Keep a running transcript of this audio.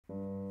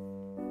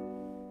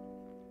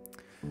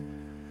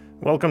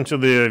Welcome to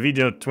the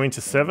video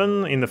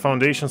 27 in the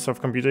Foundations of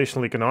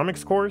Computational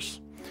Economics course.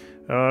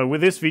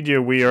 With this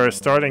video we are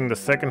starting the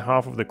second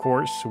half of the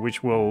course,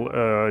 which will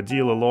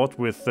deal a lot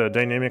with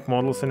dynamic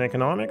models in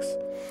economics,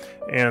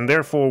 and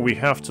therefore we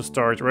have to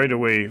start right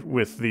away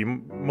with the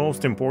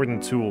most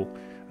important tool,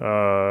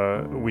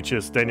 which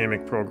is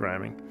dynamic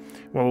programming.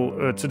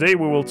 Well, today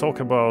we will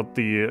talk about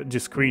the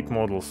discrete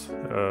models,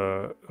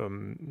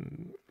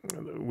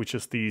 which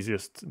is the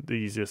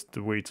easiest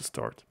way to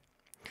start.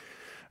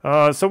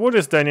 So what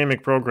is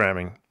dynamic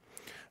programming?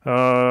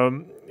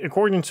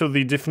 According to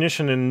the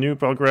definition in New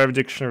Palgrave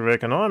Dictionary of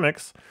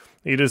Economics,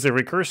 it is a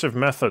recursive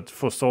method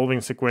for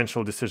solving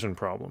sequential decision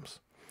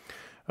problems.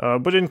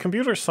 But in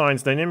computer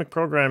science, dynamic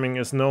programming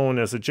is known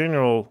as a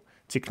general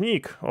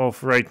technique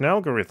of writing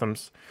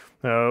algorithms,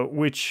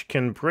 which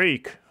can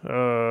break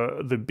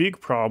the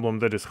big problem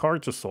that is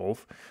hard to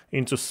solve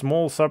into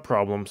small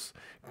subproblems,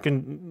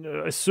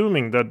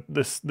 assuming that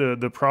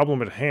the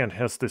problem at hand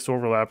has this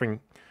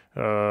overlapping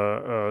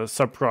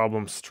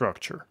subproblem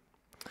structure.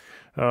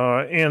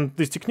 And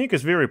this technique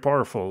is very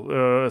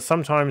powerful.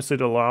 Sometimes it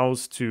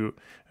allows to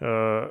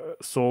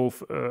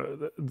solve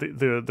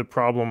the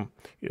problem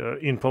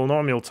in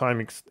polynomial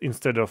time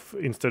instead of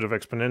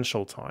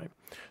exponential time.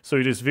 So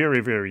it is very,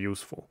 very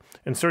useful,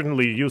 and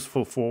certainly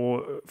useful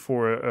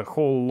for a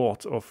whole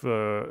lot of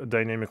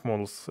dynamic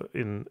models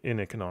in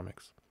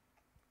economics.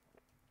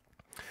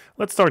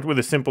 Let's start with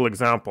a simple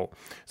example.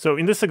 So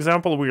in this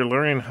example, we are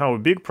learning how a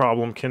big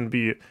problem can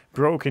be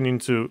broken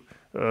into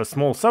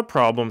small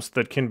subproblems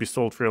that can be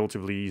solved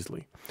relatively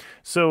easily.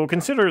 So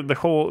consider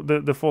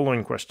the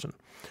following question.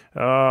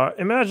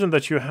 Imagine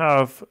that you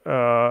have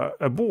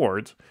a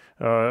board,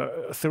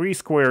 3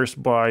 squares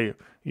by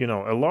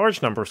a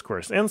large number of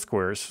squares, n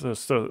squares.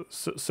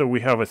 So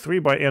we have a 3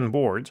 by n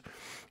board,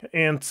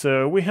 and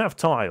we have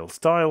tiles.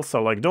 Tiles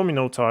are like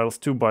domino tiles,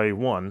 2 by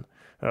 1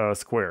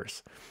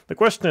 squares. The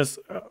question is,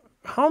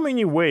 how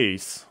many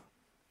ways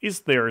is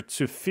there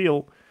to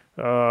fill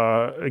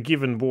a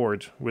given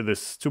board with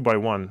this 2 by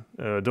 1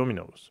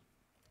 dominoes?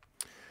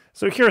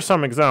 So here are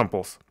some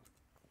examples.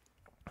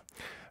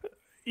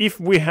 If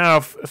we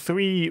have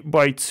 3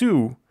 by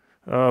 2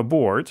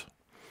 board,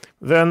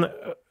 then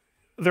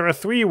there are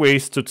 3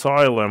 ways to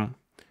tile them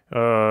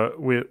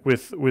with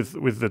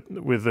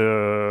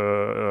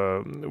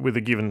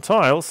the given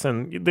tiles,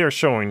 and they're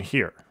shown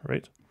here,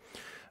 right?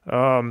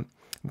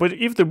 But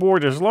if the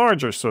board is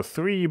larger, so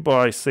 3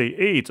 by, say,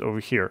 8 over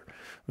here,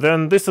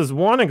 then this is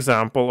one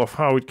example of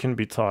how it can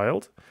be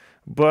tiled.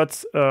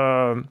 But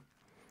there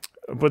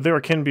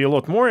can be a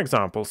lot more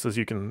examples, as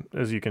you can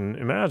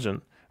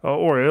imagine,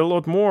 or a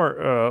lot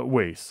more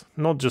ways,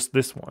 not just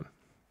this one.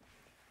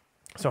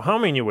 So how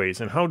many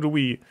ways, and how do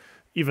we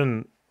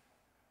even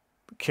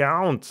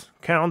count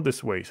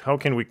these ways? How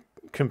can we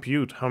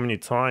compute how many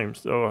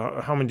times,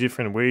 or how many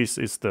different ways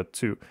is that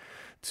to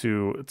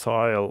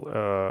tile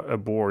a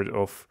board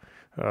of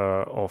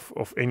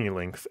any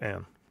length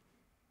n?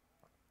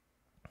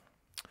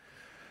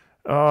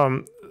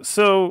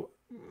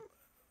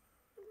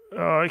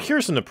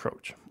 Here's an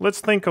approach.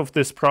 Let's think of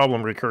this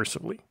problem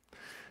recursively.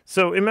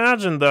 So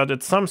imagine that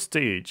at some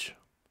stage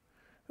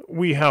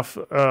we have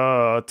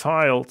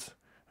tiled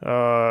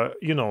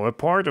a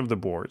part of the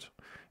board,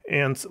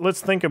 and let's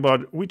think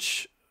about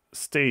which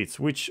states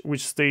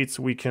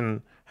we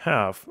can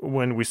have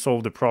when we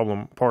solve the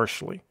problem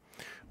partially.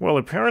 Well,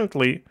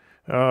 apparently,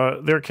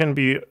 there can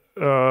be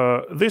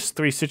these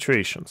 3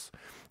 situations.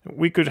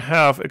 We could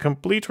have a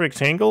complete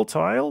rectangle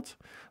tiled,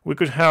 we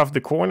could have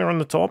the corner on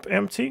the top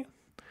empty,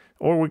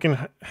 or we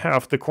can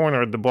have the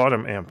corner at the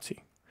bottom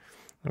empty.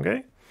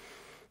 Okay?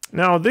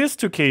 Now, these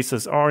 2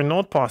 cases are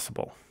not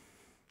possible.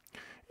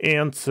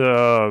 And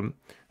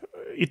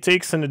it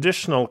takes an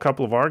additional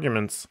couple of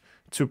arguments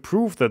to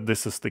prove that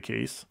this is the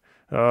case.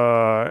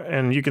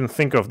 And you can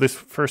think of this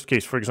first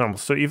case, for example.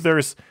 So if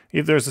there's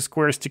a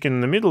square sticking in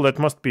the middle, that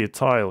must be a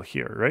tile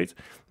here, right?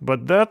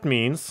 But that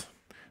means,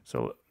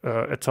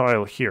 a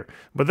tile here.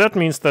 But that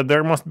means that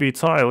there must be a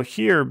tile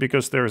here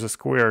because there's a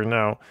square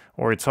now,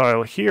 or a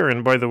tile here.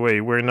 And by the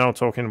way, we're now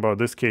talking about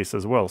this case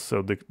as well.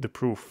 So the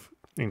proof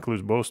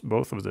includes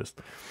both of this.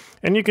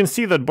 And you can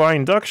see that by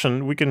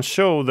induction, we can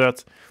show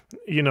that,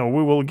 we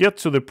will get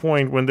to the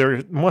point when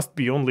there must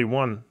be only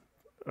one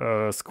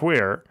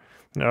square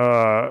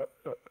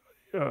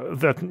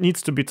that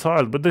needs to be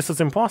tiled, but this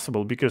is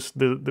impossible because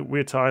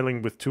we're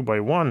tiling with 2 by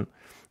 1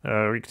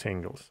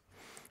 rectangles.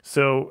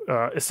 So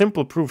a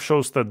simple proof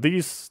shows that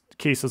these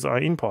cases are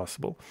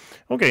impossible.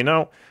 Okay,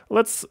 now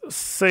let's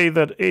say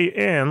that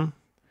an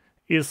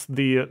is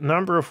the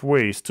number of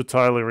ways to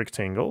tile a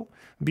rectangle,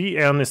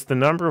 bn is the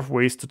number of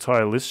ways to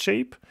tile this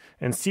shape,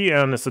 and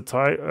cn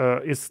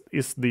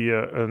is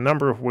the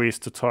number of ways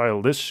to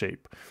tile this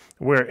shape,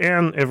 where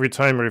n every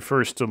time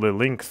refers to the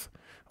length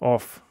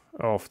of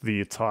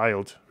the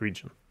tiled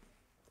region.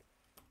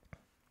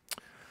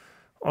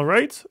 All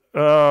right,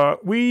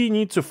 we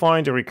need to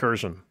find a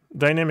recursion.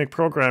 Dynamic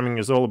programming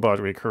is all about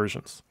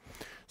recursions.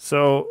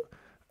 So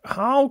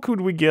how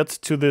could we get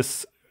to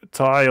this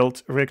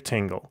tiled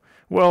rectangle?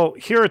 Well,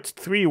 here it's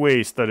 3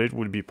 ways that it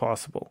would be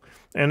possible.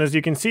 And as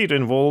you can see, it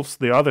involves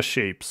the other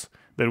shapes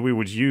that we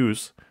would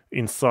use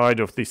inside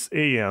of this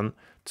AN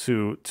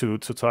to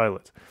tile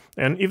it.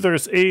 And if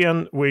there's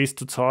AN ways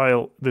to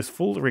tile this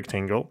full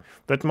rectangle,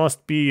 that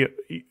must be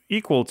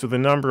equal to the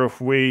number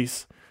of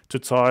ways to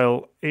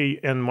tile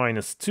AN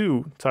minus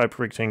 2 type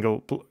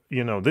rectangle.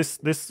 You know, this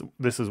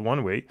is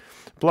one way,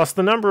 plus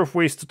the number of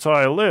ways to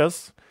tile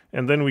this,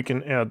 and then we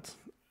can add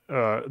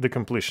the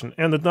completion,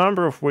 and the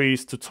number of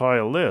ways to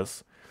tile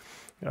this.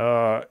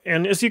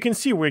 And as you can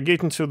see, we're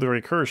getting to the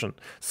recursion.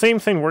 Same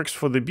thing works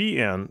for the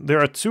BN. There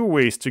are 2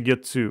 ways to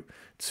get to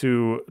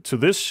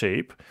this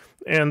shape,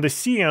 and the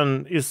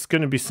CN is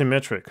going to be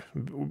symmetric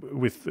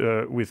with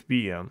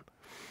BN.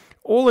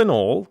 All in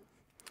all,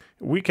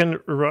 we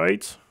can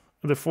write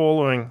the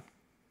following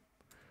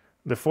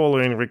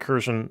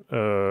recursion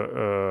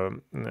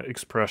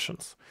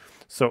expressions.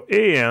 So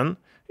AN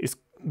is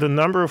the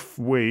number of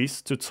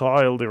ways to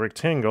tile the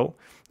rectangle,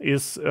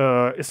 is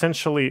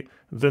essentially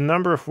the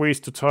number of ways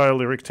to tile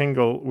the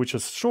rectangle which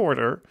is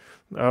shorter,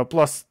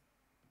 plus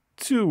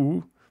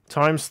 2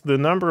 times the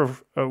number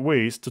of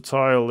ways to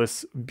tile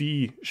this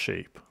B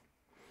shape.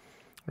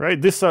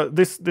 Right?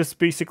 This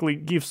basically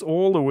gives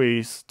all the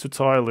ways to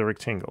tile the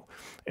rectangle.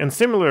 And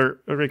similar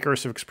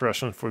recursive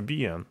expression for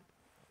Bn.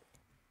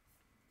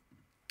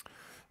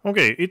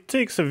 Okay, it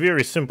takes a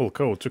very simple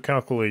code to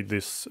calculate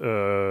these 2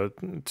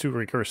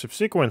 recursive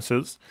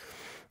sequences.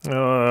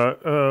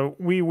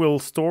 We will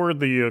store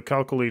the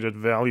calculated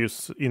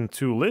values in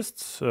 2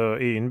 lists,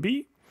 A and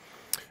B,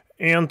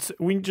 and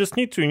we just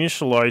need to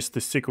initialize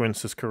the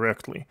sequences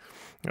correctly.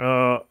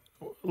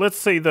 Let's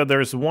say that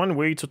there's 1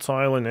 way to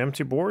tile an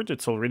empty board,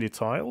 it's already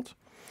tiled.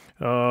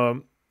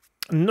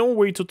 No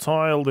way to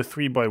tile the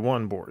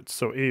 3x1 board,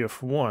 so A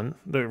of 1,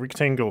 the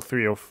rectangle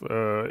 3 of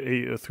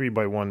a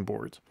 3x1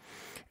 board.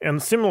 And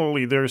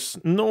similarly, there's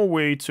no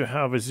way to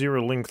have a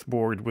 0-length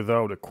board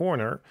without a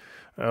corner,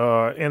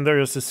 and there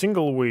is a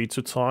single way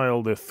to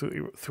tile the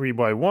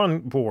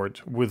 3x1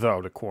 board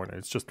without a corner.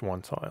 It's just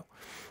 1 tile,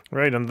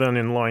 right? And then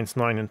in lines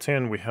 9 and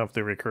 10, we have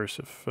the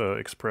recursive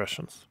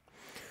expressions.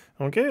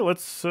 Okay,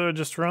 let's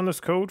just run this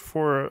code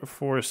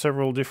for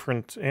several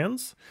different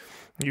ends.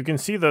 You can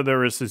see that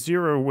there is a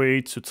 0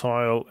 way to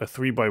tile a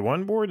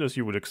 3x1 board, as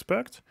you would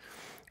expect.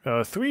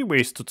 3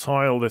 ways to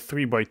tile the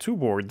 3x2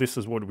 board. This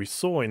is what we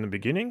saw in the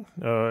beginning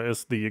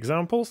as the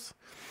examples.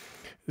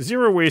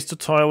 0 ways to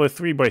tile a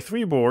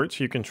 3x3 board.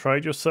 You can try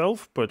it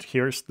yourself, but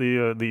here's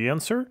the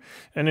answer.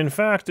 And in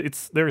fact,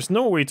 there's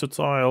no way to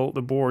tile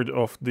the board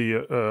of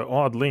the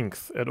odd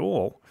length at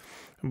all.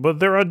 But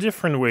there are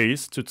different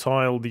ways to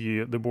tile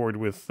the board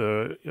with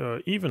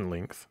even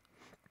length.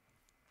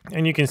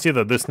 And you can see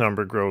that this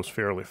number grows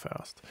fairly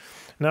fast.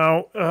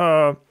 Now,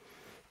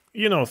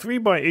 you know,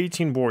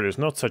 3x18 board is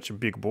not such a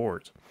big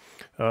board.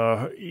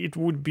 It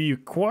would be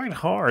quite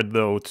hard,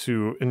 though,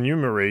 to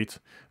enumerate,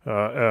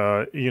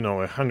 you know,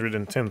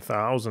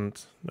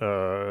 110,000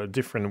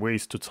 different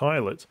ways to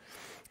tile it.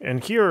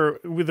 And here,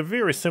 with a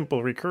very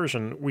simple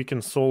recursion, we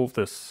can solve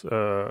this,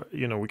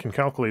 you know, we can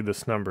calculate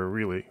this number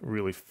really,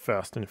 really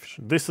fast and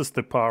efficient. This is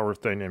the power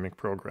of dynamic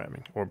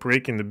programming, or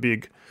breaking the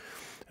big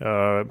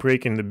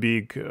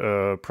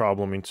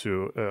problem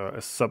into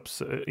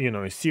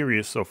a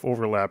series of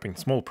overlapping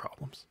small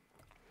problems.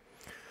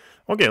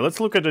 Okay, let's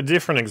look at a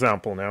different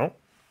example now,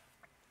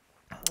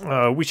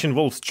 which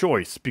involves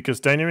choice, because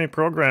dynamic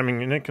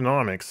programming in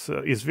economics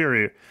is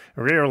very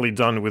rarely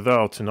done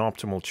without an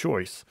optimal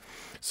choice.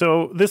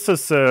 So this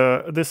is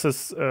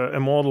a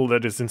model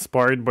that is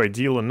inspired by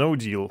Deal or No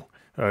Deal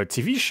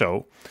TV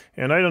show,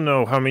 and I don't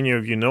know how many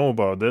of you know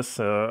about this.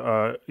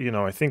 You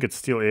know, I think it's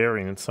still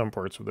airing in some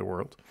parts of the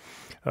world.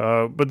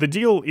 But the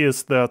deal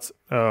is that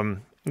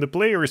the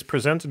player is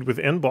presented with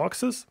n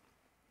boxes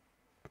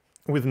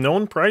with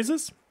known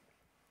prizes,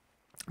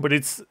 but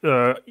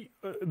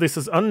this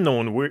is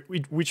unknown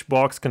which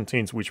box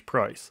contains which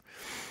prize.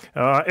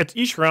 At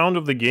each round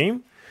of the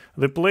game,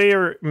 the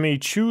player may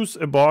choose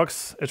a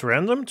box at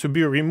random to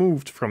be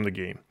removed from the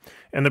game,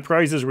 and the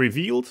prize is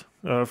revealed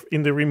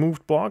in the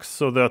removed box,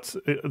 so that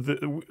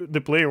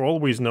the player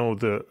always knows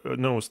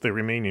the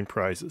remaining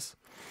prizes.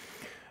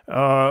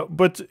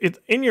 But at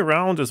any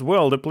round as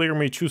well, the player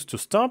may choose to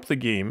stop the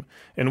game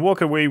and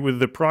walk away with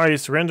the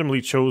prize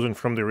randomly chosen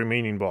from the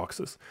remaining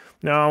boxes.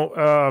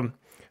 Now,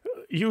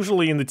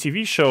 usually in the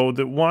TV show,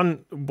 the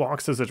one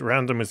boxes at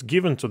random is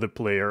given to the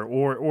player,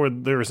 or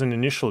there's an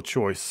initial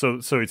choice. So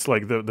it's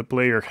like the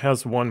player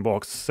has one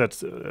box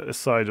set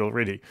aside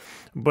already.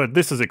 But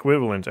this is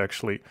equivalent,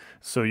 actually.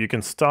 So you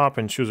can stop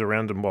and choose a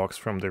random box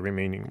from the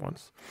remaining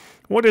ones.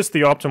 What is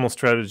the optimal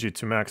strategy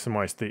to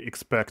maximize the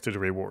expected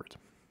reward?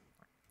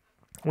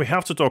 We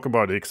have to talk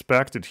about the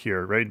expected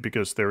here, right?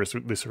 Because there is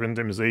this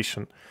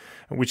randomization,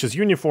 which is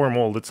uniform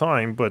all the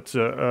time, but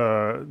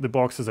the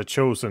boxes are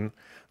chosen.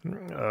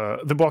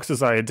 The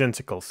boxes are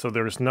identical, so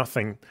there is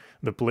nothing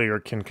the player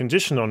can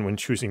condition on when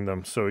choosing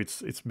them. So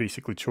it's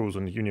basically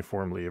chosen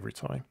uniformly every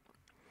time.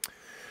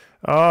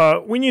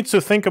 We need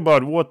to think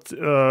about what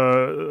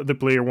the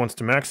player wants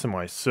to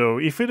maximize. So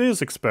if it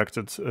is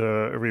expected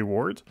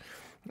reward,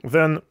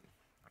 then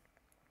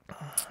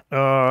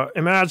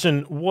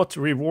imagine what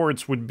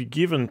rewards would be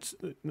given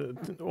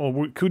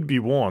or could be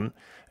won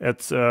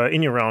at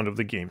any round of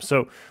the game.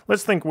 So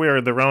let's think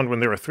we're the round when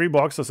there are 3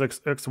 boxes,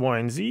 X, Y,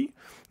 and Z.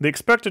 The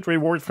expected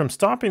reward from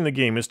stopping the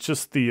game is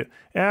just the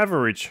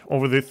average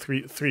over the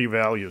three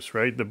values,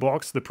 right?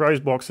 The prize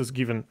box is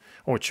given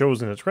or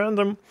chosen at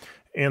random,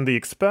 and the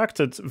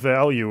expected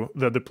value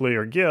that the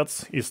player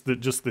gets is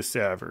just this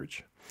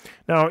average.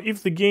 Now,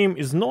 if the game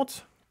is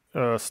not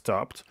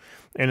stopped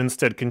and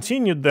instead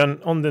continued, then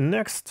on the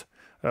next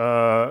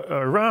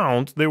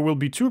round there will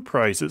be 2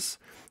 prizes,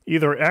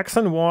 either X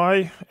and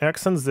Y,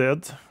 X and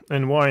Z,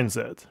 and Y and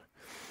Z,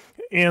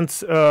 and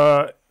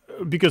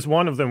because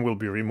one of them will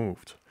be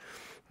removed.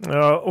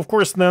 Of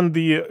course, then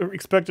the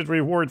expected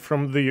reward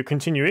from the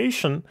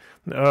continuation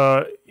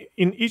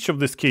in each of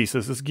these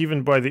cases is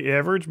given by the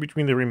average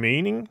between the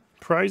remaining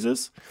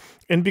prizes,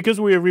 and because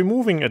we are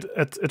removing it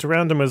at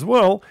random as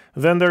well,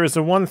 then there is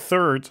a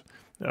 1/3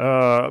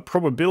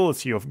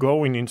 probability of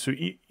going into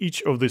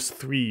each of these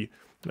 3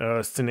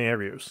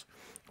 scenarios.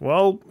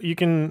 Well, you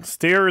can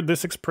stare at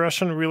this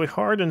expression really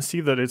hard and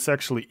see that it's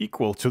actually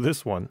equal to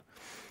this one.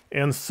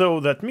 And so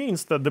that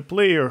means that the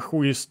player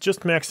who is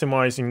just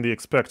maximizing the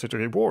expected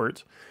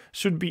reward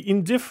should be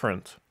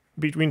indifferent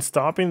between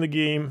stopping the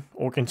game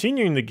or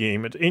continuing the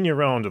game at any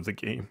round of the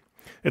game,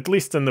 at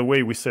least in the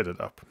way we set it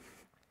up.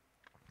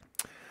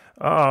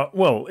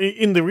 Well,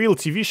 in the real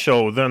TV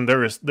show, then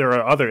there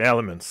are other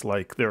elements,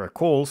 like there are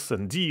calls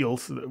and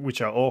deals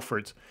which are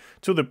offered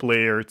to the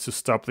player to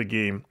stop the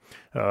game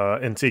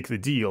and take the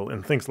deal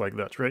and things like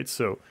that, right?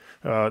 So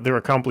there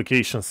are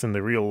complications in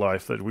the real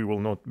life that we will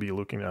not be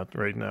looking at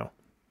right now.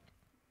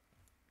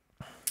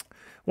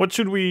 What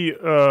should we,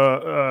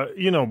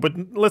 but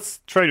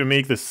let's try to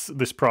make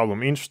this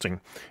problem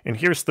interesting. And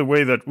here's the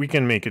way that we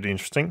can make it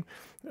interesting.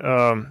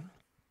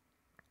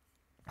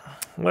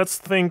 Let's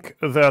think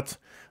that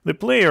the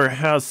player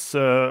has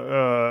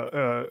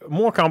a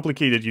more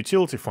complicated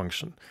utility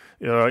function.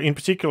 In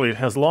particular, it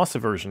has loss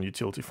aversion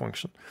utility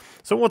function.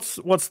 So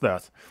what's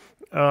that?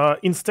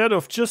 Instead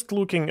of just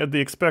looking at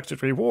the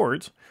expected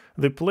reward,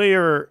 the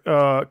player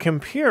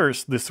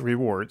compares this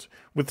reward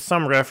with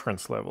some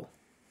reference level.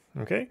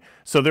 Okay,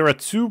 so there are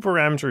 2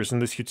 parameters in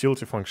this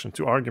utility function,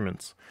 2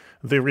 arguments: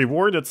 the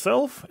reward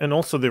itself and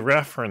also the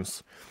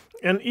reference.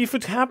 And if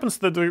it happens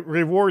that the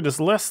reward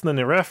is less than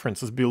the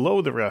reference, is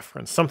below the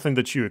reference, something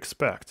that you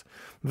expect,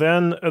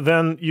 then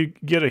you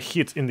get a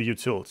hit in the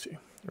utility,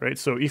 right?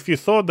 So if you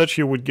thought that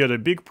you would get a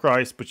big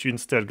price, but you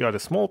instead got a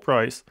small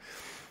price,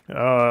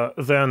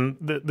 then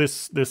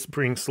this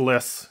brings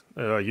less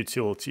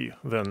utility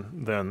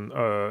than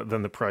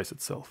the price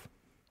itself.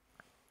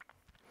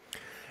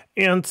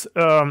 And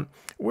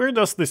where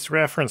does this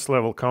reference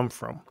level come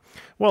from?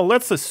 Well,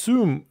 let's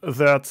assume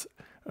that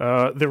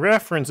the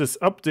reference is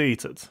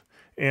updated,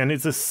 and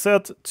it is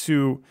set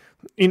to,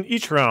 in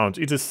each round,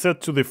 it is set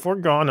to the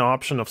foregone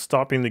option of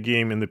stopping the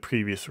game in the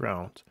previous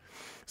round.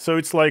 So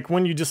it's like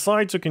when you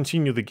decide to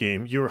continue the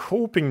game, you're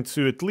hoping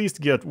to at least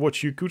get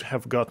what you could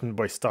have gotten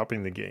by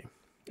stopping the game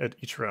at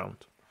each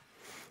round.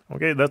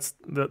 Okay,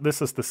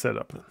 this is the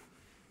setup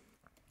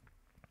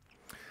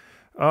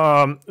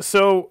then.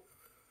 So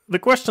the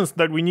questions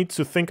that we need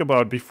to think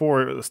about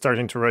before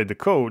starting to write the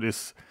code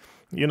is,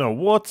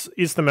 what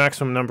is the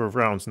maximum number of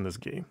rounds in this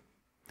game?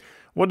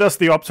 What does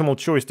the optimal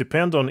choice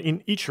depend on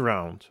in each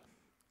round?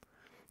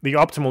 The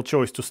optimal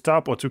choice to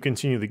stop or to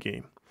continue the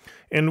game.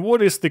 And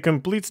what is the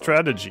complete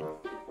strategy?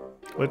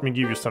 Let me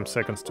give you some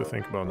seconds to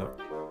think about that.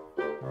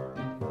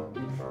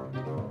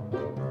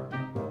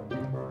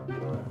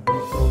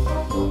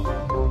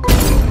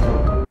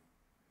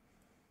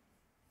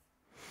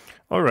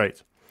 All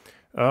right.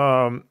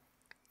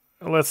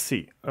 Let's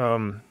see.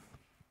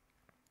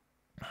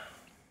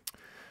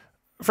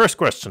 First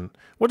question,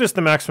 what is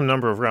the maximum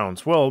number of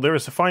rounds? Well, there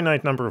is a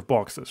finite number of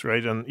boxes,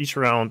 right? And each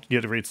round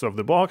gets rid of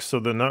the box, so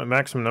the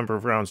maximum number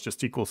of rounds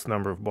just equals the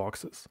number of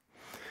boxes.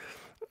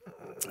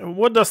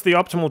 What does the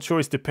optimal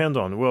choice depend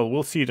on? Well,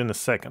 we'll see it in a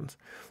second.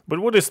 But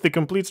what is the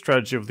complete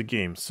strategy of the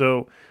game?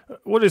 So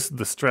what is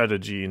the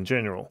strategy in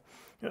general?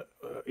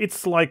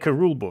 It's like a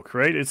rule book,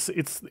 right? It's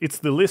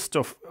the list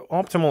of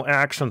optimal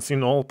actions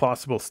in all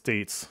possible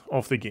states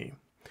of the game.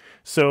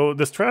 So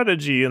the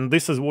strategy, and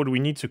this is what we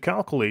need to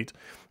calculate,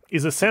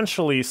 is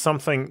essentially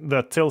something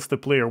that tells the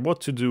player what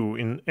to do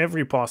in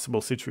every possible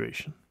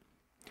situation.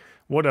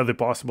 What are the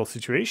possible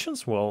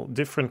situations? Well,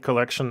 different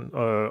collection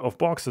of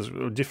boxes,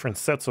 different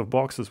sets of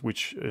boxes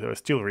which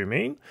still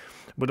remain,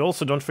 but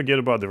also don't forget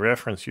about the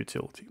reference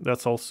utility.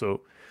 That's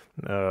also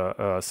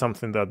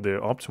something that the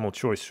optimal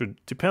choice should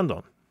depend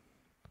on.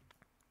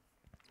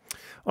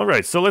 All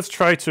right, so let's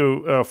try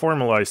to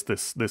formalize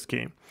this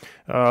game.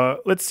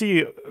 Let's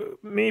see,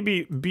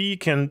 maybe B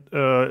can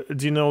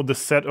denote the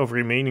set of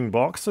remaining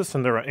boxes,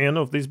 and there are n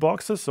of these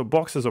boxes, so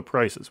boxes are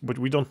prices, but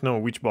we don't know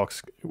which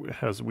box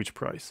has which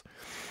price.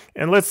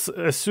 And let's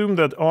assume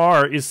that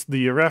R is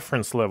the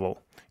reference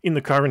level in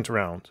the current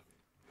round.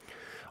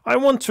 I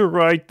want to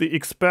write the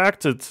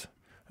expected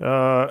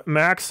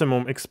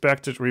maximum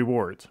expected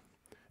reward,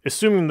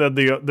 assuming that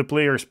the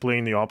player is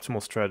playing the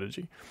optimal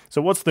strategy.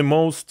 So what's the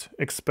most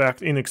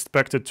in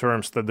expected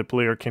terms that the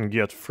player can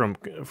get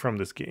from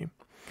this game?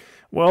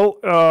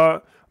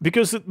 Well,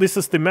 because this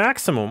is the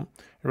maximum,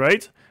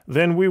 right?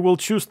 Then we will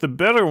choose the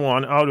better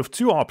one out of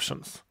two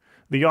options.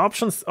 The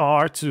options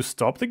are to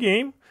stop the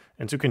game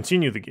and to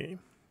continue the game.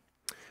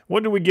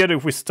 What do we get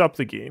if we stop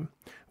the game?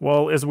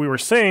 Well, as we were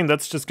saying,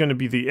 that's just going to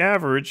be the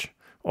average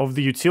of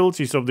the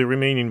utilities of the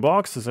remaining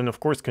boxes, and of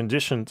course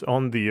conditioned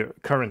on the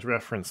current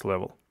reference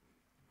level.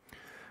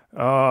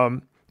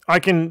 I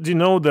can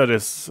denote that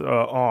as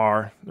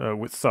R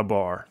with sub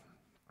R.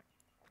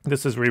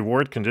 This is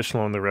reward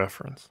conditional on the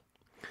reference.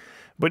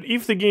 But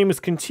if the game is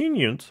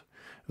continued,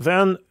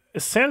 then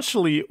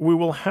essentially we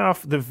will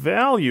have the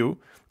value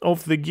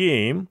of the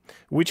game,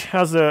 which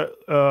has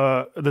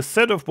the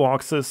set of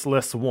boxes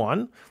less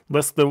 1,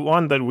 less the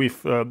one that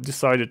we've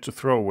decided to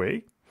throw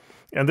away.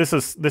 And this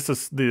is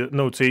the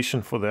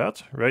notation for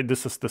that, right?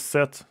 This is the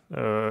set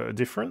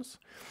difference.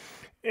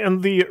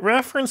 And the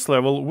reference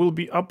level will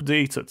be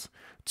updated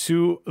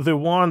to the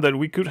one that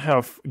we could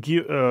have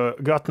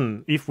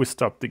gotten if we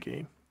stopped the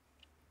game.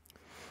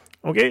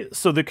 Okay,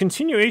 so the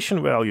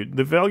continuation value,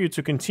 the value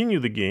to continue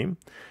the game,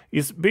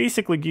 is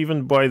basically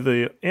given by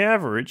the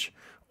average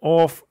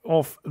of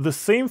the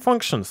same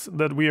functions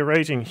that we are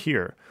writing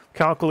here,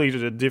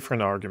 calculated at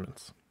different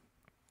arguments.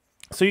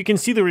 So you can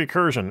see the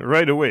recursion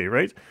right away,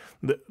 right?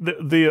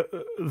 The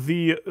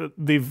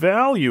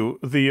value,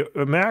 the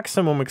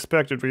maximum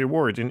expected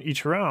reward in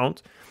each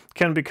round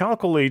can be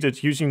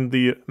calculated using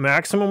the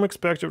maximum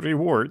expected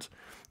reward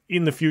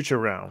in the future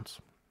rounds.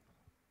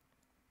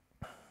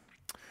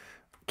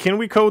 Can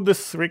we code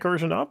this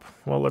recursion up?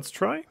 Well, let's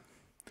try.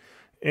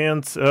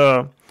 And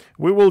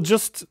we will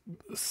just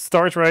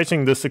start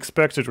writing this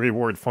expected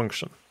reward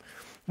function.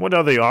 What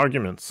are the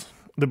arguments?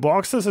 The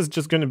boxes is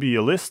just going to be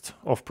a list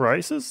of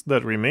prices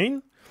that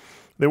remain.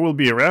 There will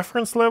be a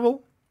reference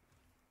level.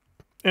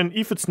 And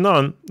if it's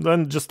none,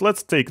 then just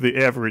let's take the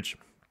average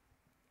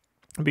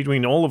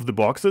between all of the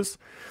boxes.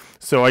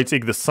 So I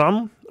take the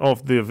sum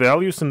of the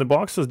values in the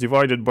boxes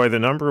divided by the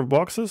number of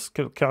boxes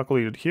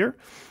calculated here.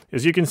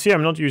 As you can see,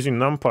 I'm not using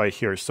NumPy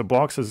here, so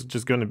box is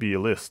just going to be a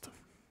list.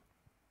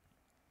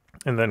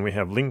 And then we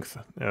have length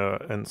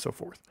and so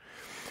forth.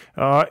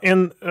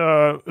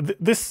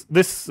 This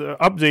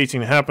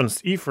updating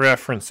happens if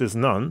reference is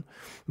none,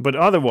 but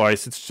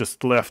otherwise it's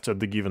just left at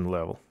the given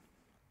level.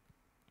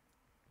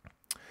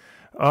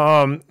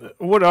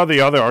 What are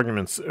the other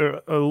arguments?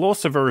 A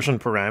loss aversion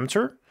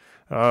parameter.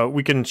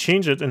 We can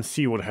change it and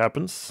see what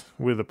happens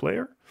with the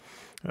player.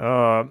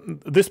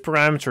 This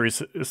parameter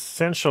is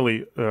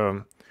essentially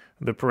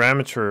the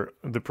parameter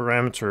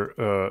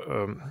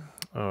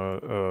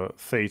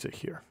theta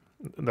here.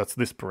 That's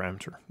this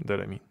parameter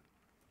that I mean.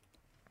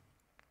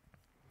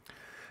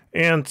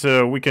 And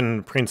we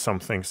can print some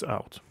things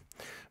out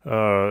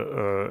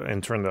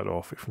and turn that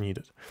off if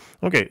needed.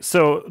 Okay,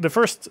 so the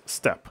first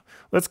step.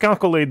 Let's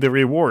calculate the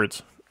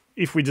reward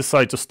if we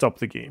decide to stop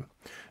the game.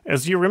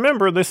 As you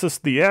remember, this is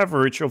the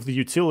average of the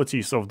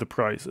utilities of the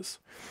prices.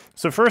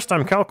 So first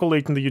I'm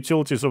calculating the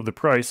utilities of the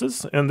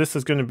prices, and this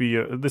is going to be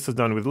this is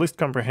done with list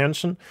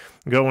comprehension,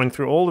 going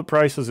through all the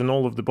prices in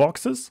all of the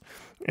boxes.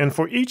 And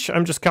for each,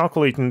 I'm just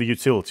calculating the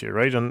utility,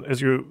 right? And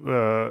as you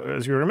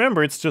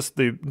remember, it's just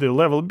the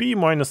level B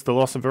minus the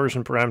loss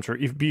aversion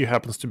parameter if B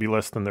happens to be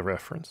less than the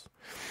reference.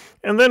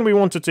 And then we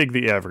want to take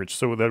the average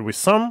so that we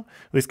sum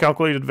these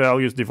calculated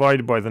values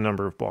divided by the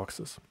number of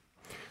boxes.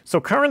 So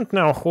current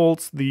now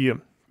holds the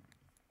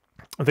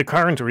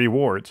current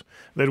reward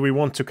that we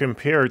want to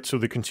compare to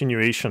the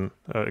continuation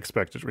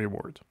expected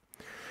reward.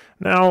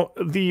 Now,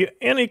 the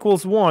n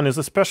equals 1 is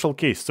a special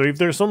case. So if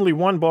there's only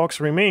one box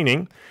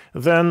remaining,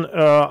 then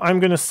I'm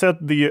going to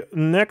set the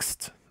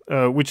next,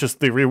 which is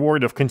the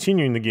reward of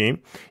continuing the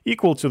game,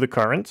 equal to the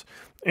current.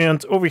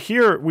 And over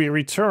here, we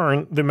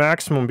return the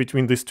maximum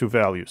between these two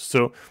values.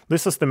 So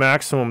this is the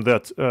maximum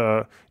that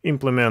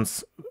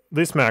implements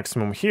this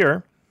maximum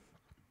here.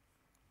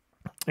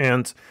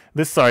 And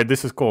this side,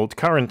 this is called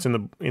current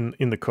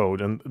in the code,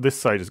 and this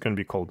side is going to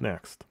be called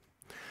next.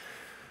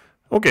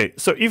 Okay,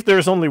 so if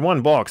there's only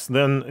one box,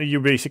 then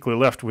you're basically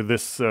left with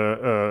this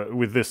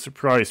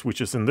price which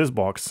is in this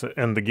box,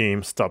 and the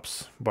game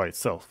stops by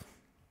itself.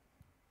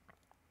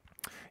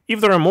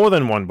 If there are more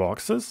than one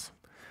boxes,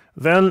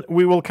 then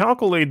we will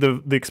calculate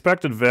the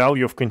expected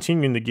value of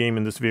continuing the game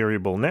in this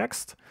variable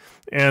next,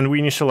 and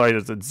we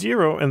initialize it at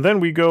 0, and then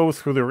we go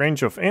through the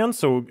range of n,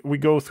 so we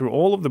go through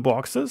all of the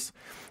boxes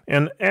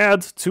and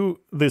add to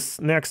this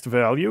next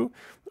value.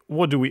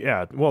 What do we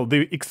add? Well,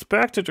 the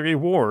expected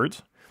reward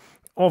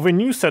of a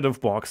new set of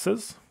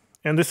boxes,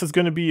 and this is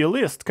going to be a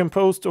list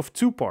composed of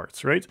two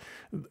parts, right?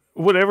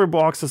 Whatever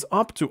box is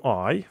up to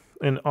I,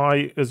 and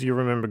I, as you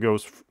remember,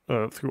 goes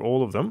through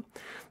all of them,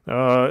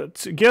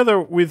 together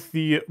with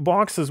the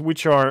boxes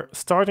which are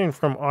starting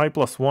from I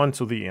plus 1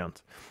 to the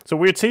end. So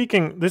we're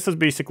taking, this is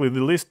basically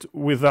the list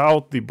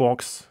without the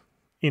box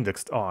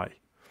indexed I.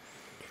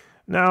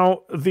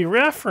 Now, the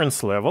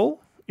reference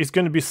level is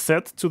going to be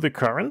set to the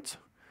current.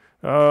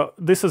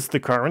 This is the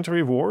current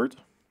reward,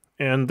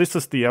 and this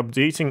is the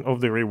updating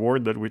of the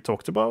reward that we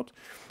talked about.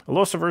 A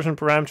loss aversion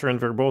parameter and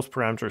verbose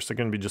parameters are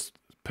going to be just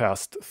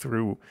passed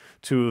through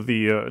to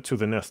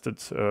the nested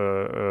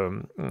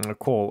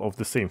call of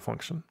the same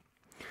function.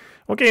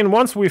 Okay, and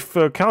once we've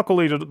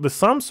calculated the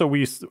sum, so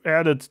we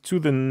added to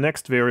the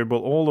next variable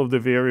all of the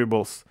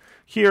variables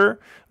here,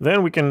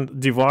 then we can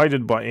divide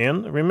it by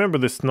n. Remember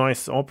this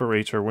nice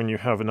operator when you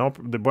have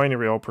the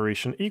binary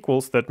operation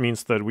equals, that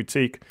means that we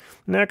take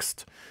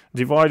next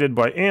divided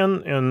by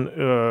n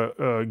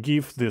and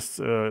give this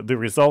the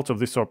result of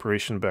this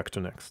operation back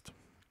to next.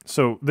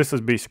 So this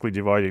is basically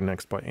dividing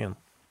next by n.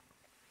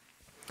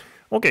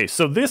 Okay,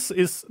 so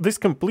this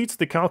completes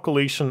the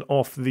calculation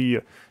of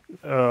the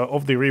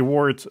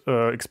reward,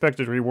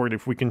 expected reward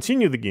if we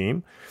continue the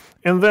game,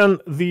 and then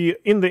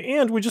in the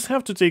end we just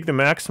have to take the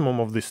maximum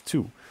of these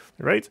two,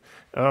 right?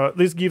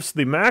 This gives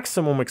the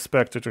maximum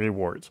expected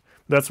reward.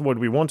 That's what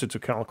we wanted to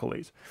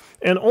calculate,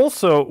 and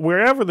also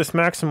wherever this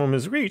maximum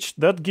is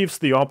reached, that gives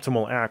the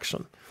optimal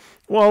action.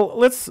 Well,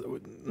 let's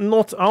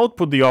not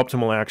output the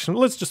optimal action.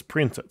 Let's just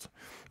print it,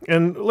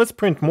 and let's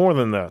print more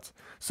than that.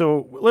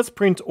 So let's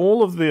print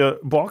all of the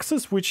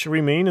boxes which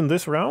remain in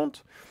this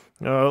round.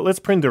 Let's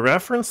print the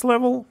reference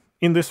level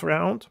in this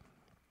round.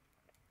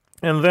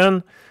 And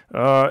then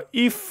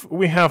if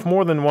we have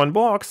more than one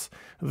box,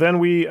 then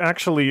we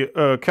actually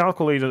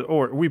calculate it,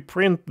 or we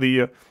print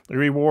the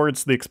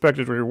rewards, the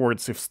expected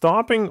rewards if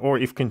stopping or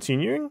if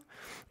continuing.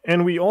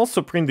 And we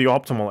also print the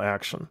optimal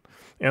action.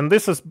 And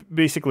this is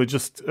basically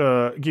just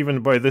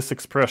given by this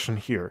expression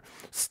here.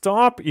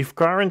 Stop if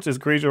current is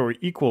greater or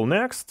equal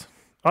next.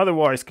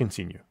 Otherwise,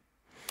 continue.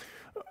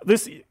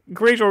 This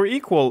greater or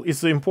equal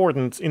is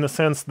important in the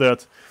sense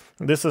that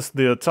this is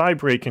the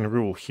tie-breaking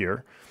rule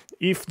here.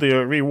 If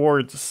the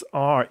rewards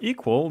are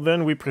equal,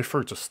 then we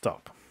prefer to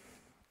stop.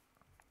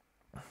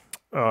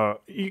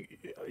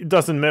 It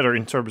doesn't matter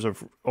in terms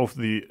of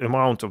the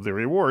amount of the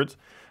reward,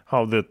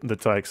 how the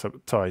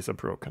ties are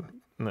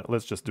broken. Now,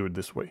 let's just do it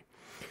this way.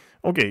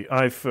 Okay,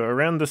 I've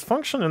ran this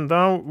function, and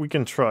now we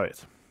can try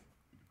it.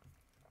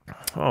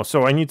 Oh,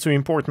 so I need to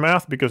import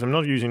math because I'm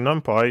not using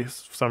NumPy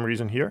for some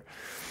reason here.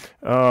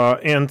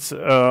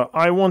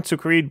 I want to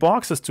create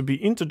boxes to be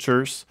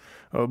integers,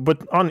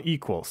 but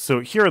unequal. So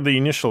here are the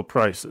initial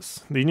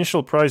prices. The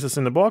initial prices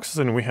in the boxes,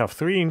 and we have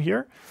 3 in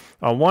here,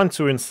 1,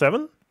 2, and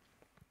 7.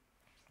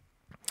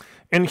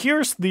 And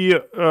here's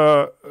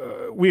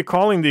we're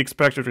calling the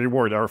expected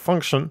reward our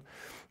function,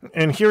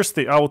 and here's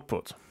the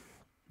output.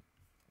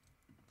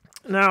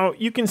 Now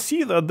you can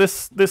see that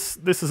this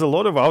is a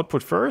lot of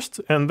output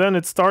first, and then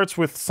it starts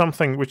with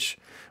something which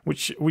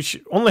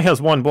only has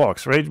one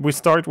box, right? We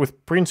start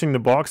with printing the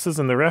boxes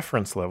and the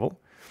reference level.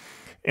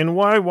 And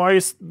why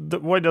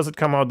does it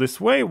come out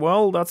this way?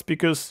 Well, that's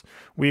because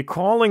we're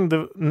calling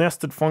the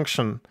nested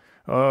function.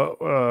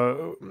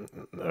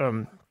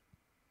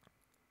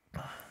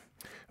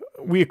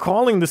 We're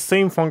calling the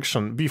same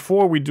function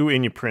before we do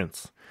any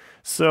prints.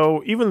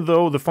 So even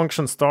though the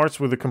function starts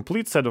with a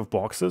complete set of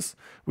boxes,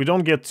 we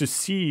don't get to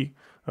see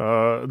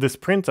this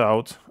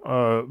printout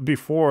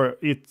before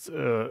it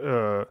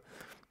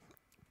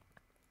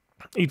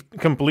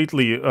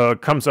completely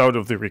comes out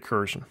of the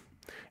recursion.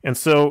 And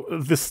so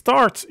the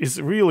start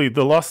is really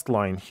the last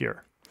line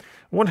here.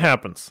 What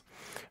happens?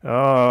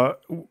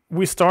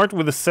 We start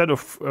with a set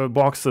of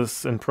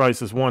boxes and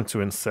prices 1,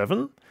 2, and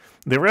 7.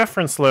 The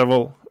reference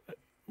level,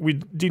 we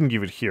didn't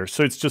give it here,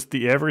 so it's just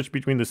the average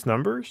between these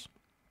numbers.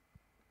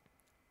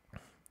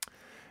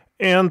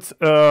 And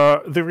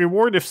the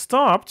reward if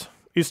stopped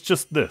is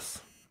just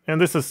this.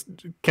 And this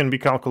can be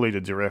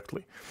calculated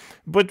directly.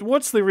 But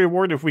what's the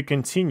reward if we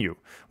continue?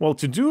 Well,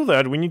 to do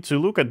that, we need to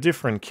look at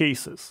different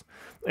cases.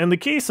 And the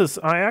cases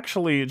are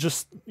actually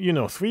just,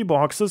 3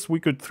 boxes. We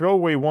could throw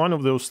away one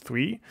of those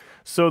 3.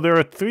 So there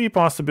are 3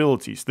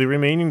 possibilities. The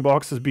remaining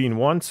boxes being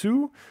 1,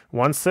 2,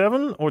 1,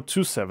 7, or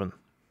 2, 7.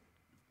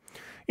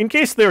 In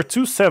case they're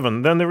 2,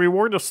 7, then the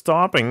reward of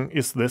stopping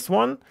is this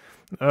one.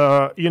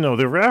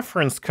 The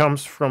reference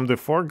comes from the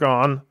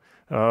foregone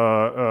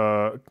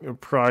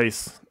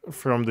price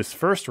from this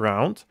first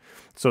round.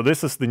 So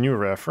this is the new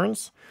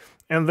reference.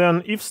 And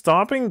then if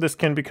stopping, this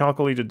can be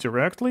calculated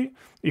directly.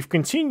 If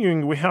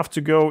continuing, we have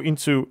to go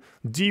into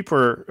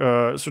deeper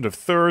sort of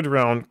third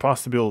round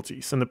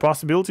possibilities. And the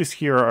possibilities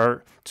here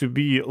are to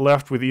be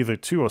left with either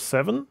 2 or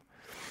 7.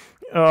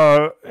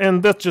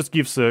 And that just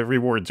gives a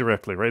reward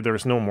directly, right?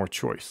 There's no more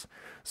choice.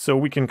 So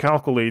we can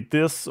calculate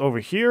this over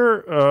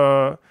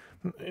here,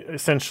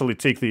 essentially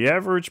take the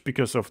average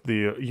because of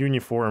the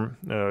uniform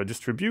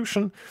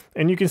distribution.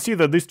 And you can see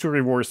that these 2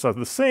 rewards are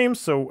the same.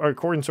 So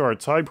according to our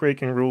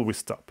tie-breaking rule, we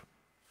stop.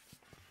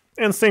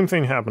 And same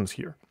thing happens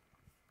here.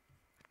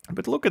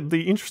 But look at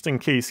the interesting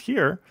case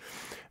here,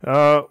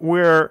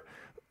 where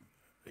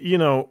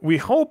we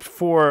hoped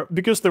for,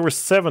 because there was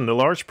 7, the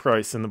large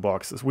price in the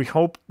boxes, we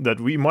hoped that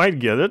we might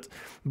get it.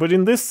 But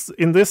in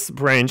this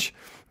branch,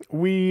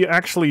 we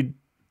actually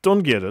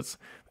don't get it.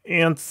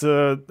 And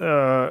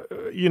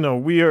you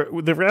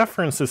know, the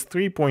reference is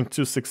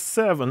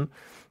 3.267,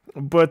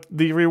 but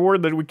the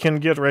reward that we can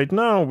get right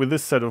now with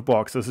this set of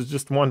boxes is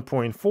just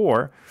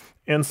 1.4.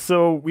 And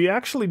so we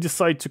actually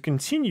decide to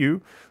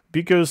continue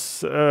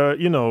because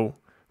you know,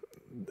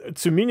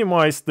 to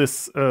minimize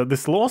this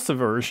this loss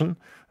aversion,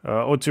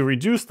 or to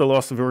reduce the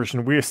loss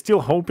aversion, we are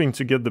still hoping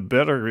to get the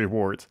better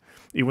reward,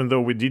 even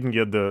though we didn't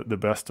get the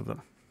best of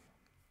them.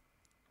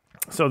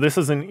 So this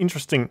is an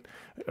interesting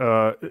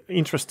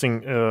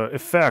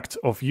effect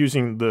of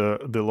using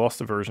the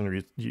loss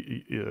aversion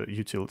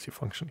utility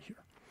function here.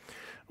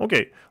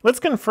 Okay, let's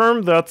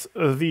confirm that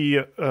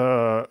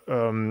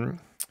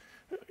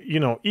you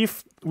know,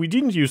 if we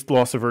didn't use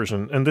loss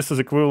aversion, and this is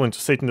equivalent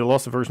to setting the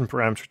loss aversion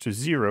parameter to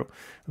 0,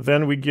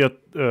 then we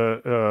get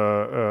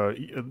then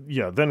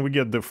we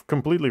get the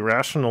completely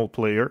rational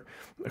player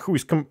who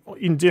is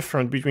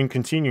indifferent between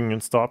continuing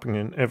and stopping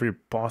in every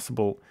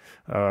possible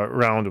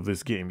round of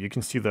this game. You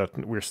can see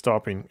that we're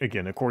stopping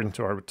again according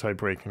to our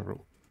tie-breaking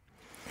rule.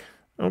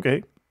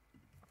 Okay.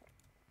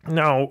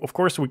 Now, of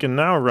course, we can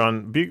now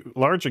run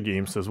larger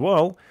games as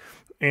well,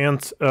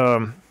 and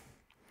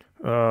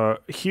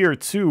here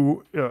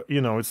too,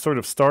 you know, it sort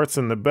of starts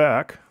in the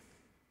back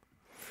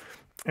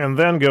and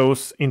then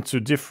goes into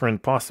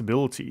different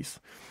possibilities.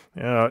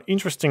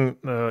 Interesting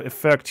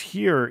effect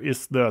here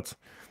is that,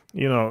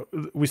 you know,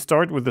 we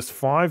start with this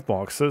 5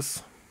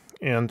 boxes,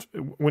 and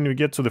when we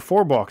get to the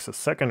 4 boxes,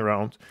 second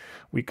round,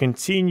 we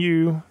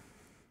continue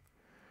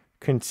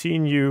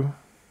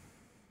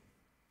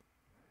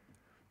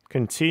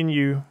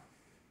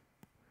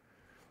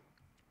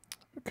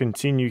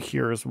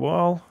here as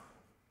well,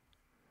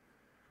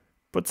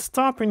 but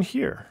stop in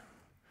here.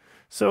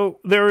 So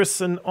there is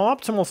an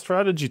optimal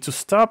strategy to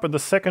stop at the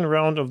second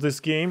round of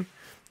this game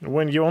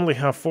when you only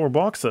have 4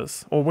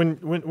 boxes, or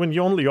when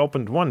you only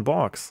opened 1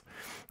 box.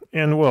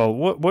 And well,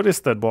 what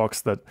is that box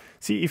that...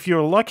 See, if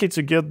you're lucky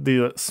to get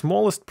the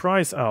smallest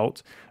prize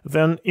out,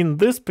 then in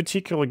this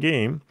particular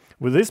game,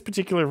 with this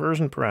particular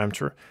version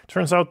parameter,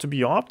 turns out to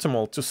be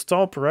optimal to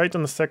stop right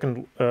in the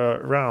second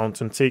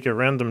round and take a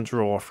random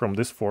draw from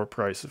this 4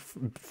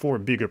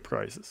 bigger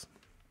prizes.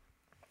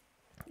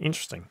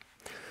 Interesting.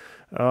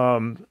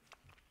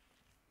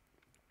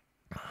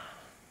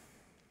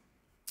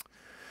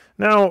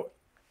 Now,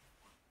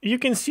 you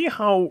can see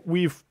how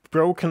we've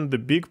broken the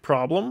big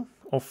problem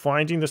of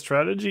finding the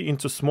strategy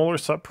into smaller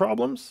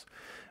subproblems,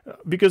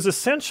 because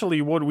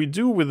essentially what we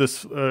do with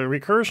this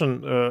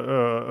recursion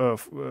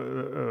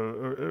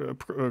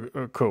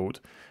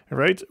code,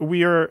 right?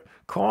 We are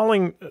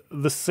calling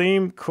the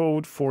same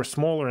code for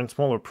smaller and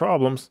smaller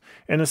problems,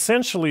 and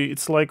essentially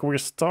it's like we're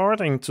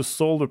starting to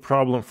solve the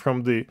problem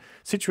from the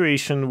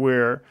situation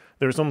where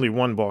there's only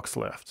 1 box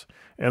left.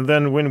 And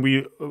then when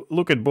we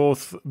look at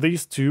both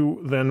these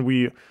two, then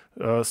we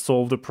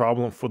solve the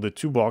problem for the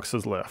 2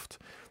 boxes left.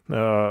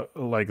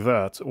 Like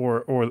that,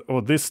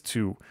 or this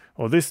 2,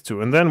 or this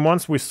 2. And then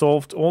once we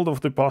solved all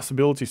of the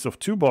possibilities of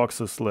 2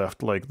 boxes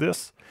left like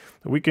this,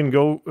 we can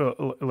go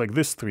like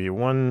this 3,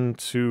 1,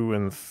 2,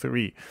 and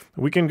 3.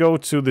 We can go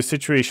to the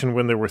situation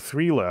when there were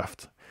 3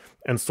 left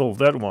and solve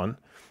that one.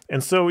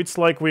 And so it's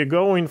like we're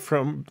going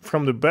from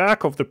the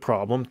back of the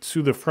problem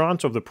to the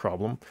front of the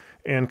problem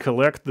and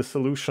collect the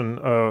solution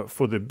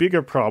for the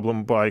bigger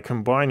problem by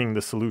combining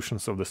the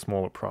solutions of the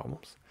smaller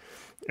problems.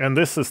 And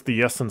this is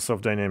the essence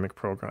of dynamic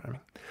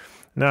programming.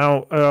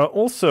 Now,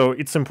 also,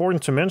 it's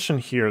important to mention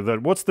here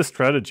that what's the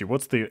strategy?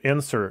 What's the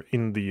answer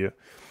in the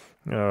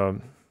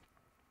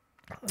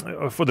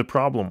for the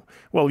problem?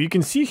 Well, you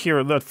can see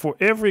here that for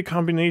every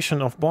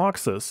combination of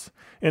boxes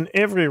and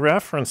every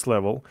reference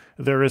level,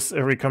 there is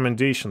a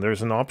recommendation.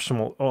 There's an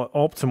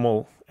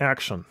optimal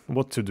action,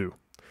 what to do.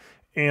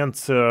 And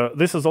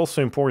this is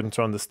also important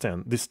to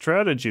understand. The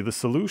strategy, the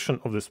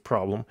solution of this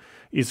problem,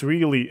 is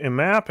really a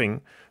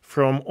mapping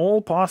from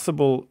all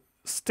possible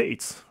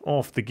states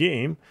of the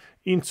game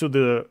into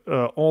the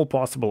all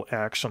possible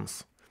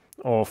actions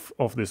of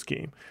this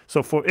game.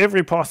 So for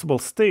every possible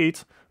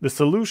state, the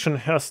solution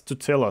has to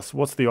tell us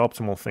what's the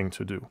optimal thing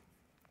to do.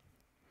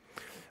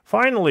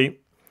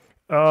 Finally,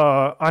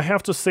 I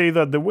have to say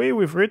that the way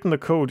we've written the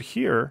code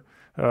here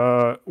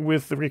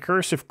with the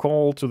recursive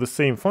call to the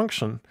same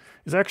function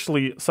is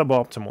actually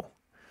suboptimal.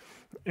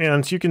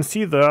 And you can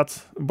see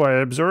that by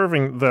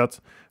observing that,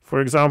 for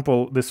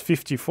example, this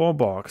 54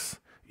 box,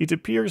 it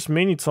appears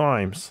many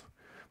times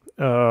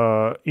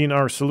in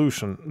our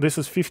solution. This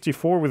is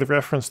 54 with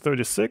reference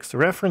 36.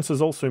 Reference is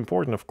also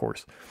important, of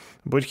course.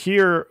 But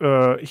here,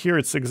 here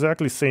it's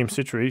exactly the same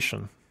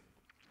situation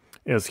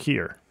as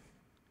here.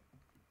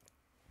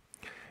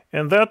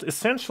 And that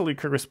essentially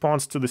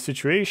corresponds to the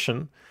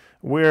situation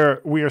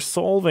where we are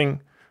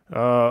solving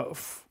through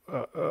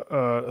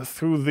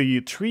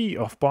the tree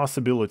of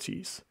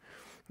possibilities,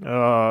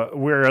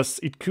 whereas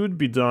it could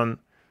be done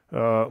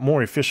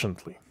more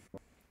efficiently.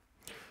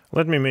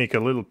 Let me make a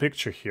little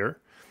picture here.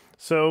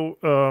 So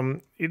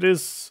it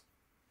is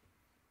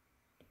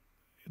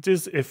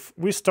if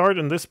we start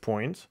in this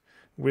point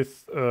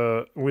with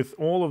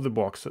all of the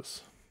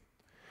boxes,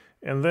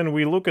 and then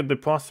we look at the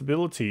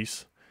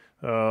possibilities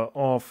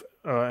of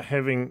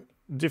having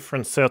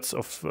different sets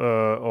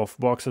of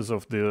boxes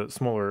of the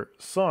smaller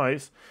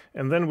size,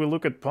 and then we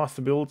look at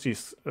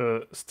possibilities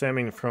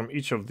stemming from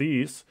each of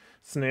these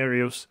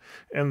scenarios,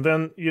 and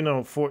then, you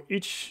know, for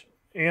each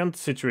AND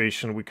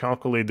situation we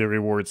calculate the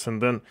rewards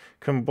and then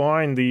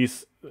combine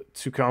these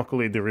to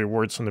calculate the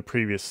rewards on the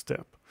previous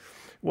step.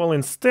 Well,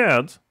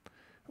 instead,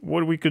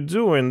 what we could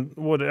do, and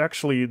what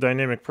actually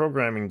dynamic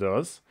programming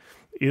does,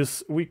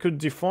 is we could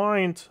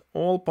define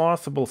all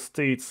possible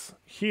states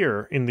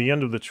here in the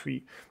end of the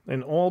tree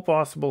and all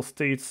possible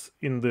states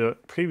in the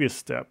previous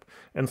step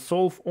and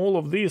solve all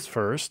of these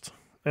first,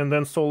 and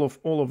then solve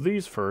all of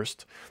these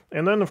first.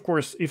 And then, of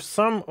course, if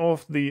some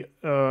of the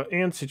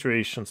AND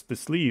situations,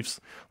 these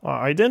leaves,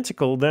 are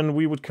identical, then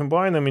we would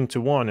combine them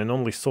into one and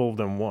only solve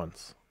them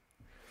once.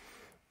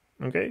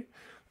 Okay?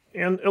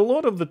 And a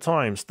lot of the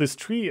times, this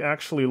tree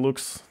actually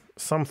looks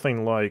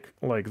something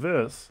like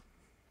this,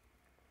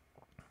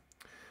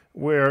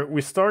 where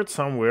we start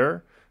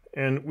somewhere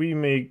and we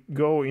may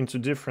go into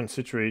different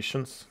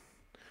situations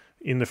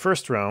in the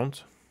first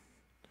round.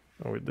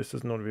 Oh, this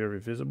is not very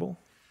visible.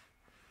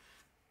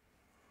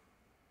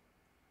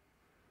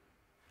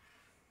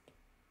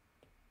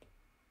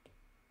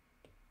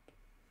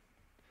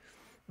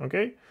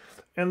 Okay,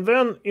 and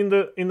then in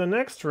the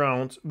next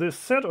round, the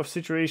set of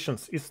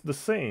situations is the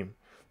same,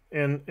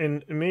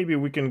 and maybe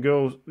we can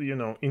go, you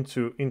know,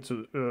 into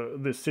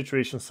this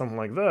situation, something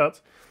like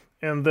that.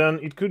 And then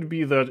it could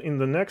be that in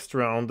the next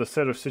round, the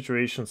set of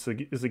situations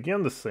is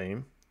again the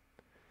same.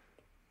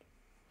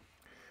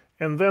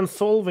 And then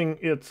solving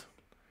it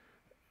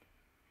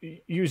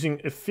using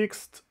a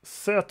fixed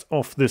set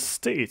of these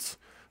states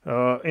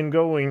and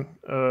going,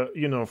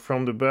 you know,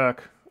 from the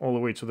back all the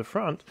way to the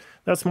front,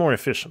 that's more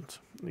efficient.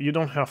 You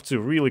don't have to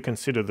really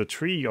consider the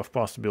tree of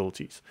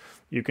possibilities.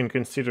 You can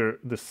consider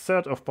the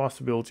set of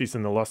possibilities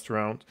in the last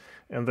round,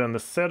 and then the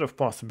set of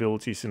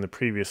possibilities in the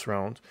previous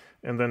round,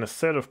 and then a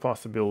set of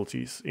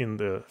possibilities in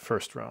the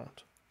first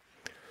round.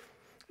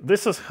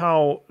 This is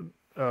how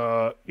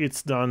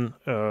it's done,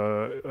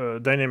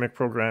 dynamic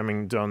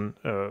programming done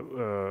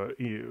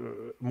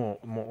more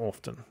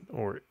often,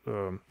 or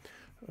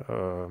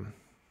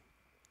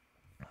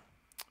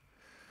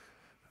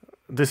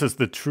this is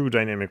the true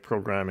dynamic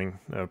programming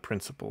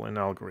principle and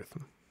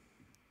algorithm.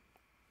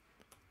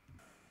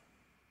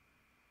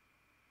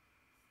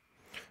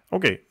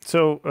 Okay,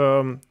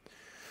 so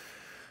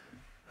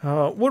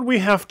what we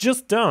have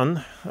just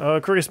done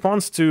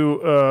corresponds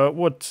to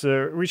what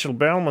Richard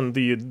Bellman,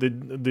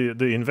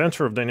 the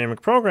inventor of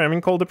dynamic programming,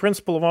 called the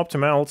principle of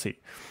optimality.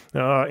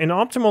 An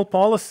optimal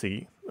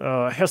policy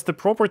has the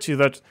property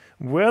that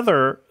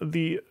whether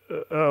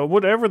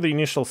whatever the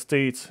initial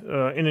state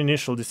and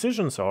initial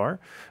decisions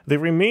are, the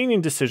remaining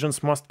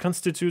decisions must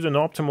constitute an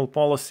optimal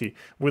policy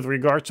with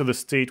regard to the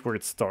state where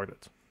it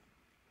started.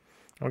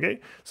 Okay,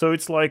 so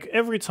it's like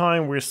every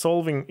time we're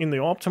solving in the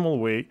optimal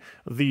way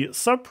the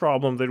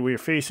subproblem that we're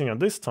facing at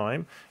this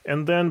time,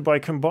 and then by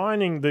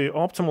combining the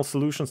optimal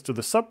solutions to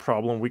the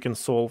subproblem, we can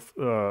solve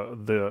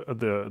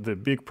the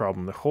big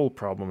problem, the whole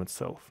problem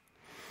itself.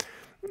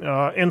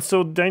 And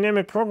so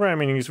dynamic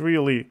programming is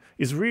really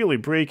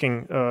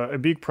breaking a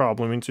big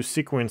problem into a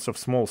sequence of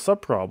small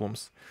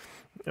subproblems.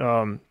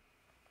 And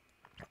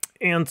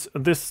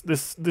this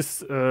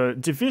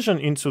division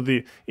into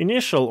the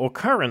initial or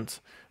current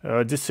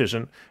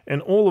decision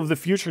and all of the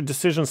future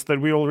decisions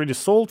that we already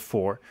solved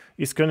for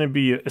is going to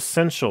be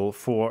essential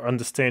for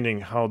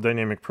understanding how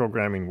dynamic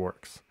programming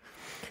works.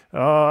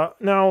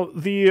 Now,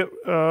 the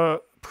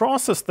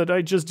process that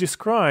I just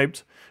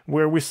described,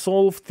 where we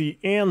solve the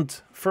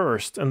AND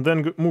first and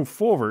then move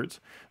forward,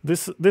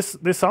 this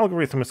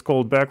algorithm is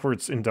called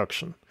backwards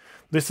induction.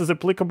 This is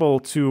applicable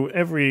to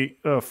every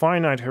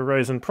finite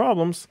horizon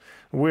problems,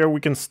 where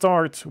we can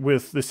start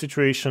with the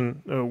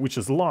situation which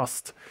is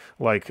lost,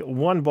 like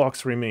one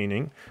box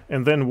remaining,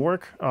 and then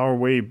work our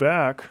way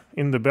back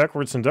in the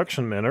backwards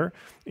induction manner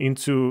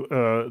into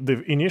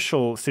the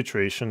initial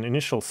situation,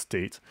 initial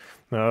state,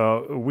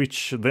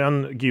 which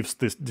then gives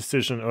this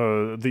decision,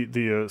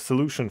 the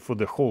solution for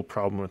the whole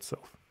problem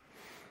itself.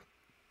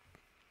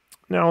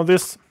 Now,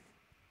 this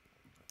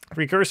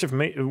recursive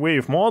way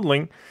of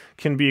modeling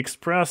can be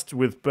expressed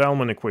with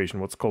Bellman equation,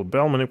 what's called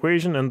Bellman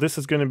equation, and this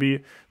is going to be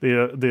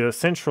the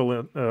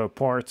central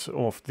part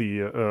of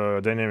the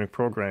dynamic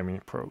programming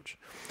approach.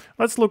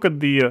 Let's look at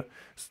the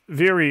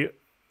very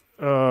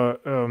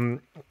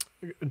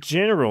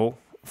general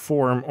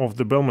form of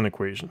the Bellman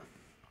equation.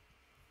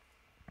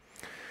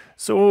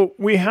 So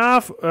we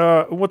have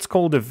what's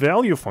called a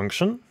value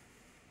function,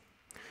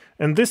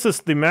 and this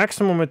is the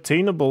maximum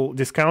attainable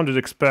discounted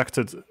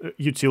expected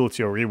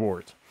utility or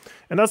reward.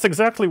 And that's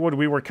exactly what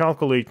we were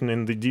calculating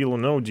in the deal or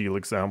no deal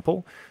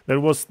example.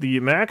 That was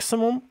the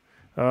maximum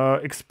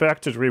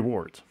expected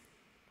reward.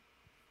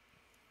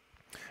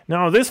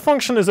 Now, this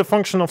function is a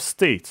function of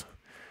state.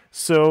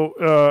 So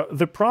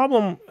the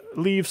problem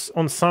lives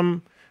on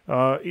some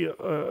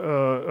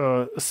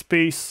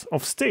space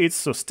of states,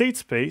 so state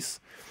space,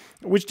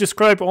 which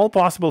describe all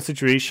possible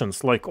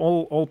situations, like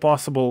all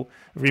possible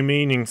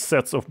remaining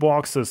sets of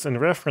boxes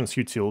and reference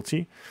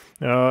utility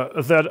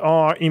that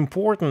are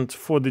important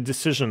for the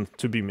decision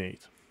to be made.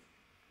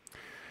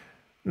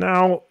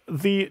 Now,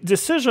 the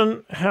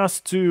decision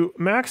has to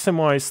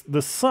maximize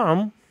the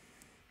sum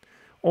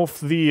of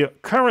the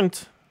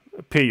current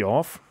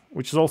payoff,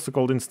 which is also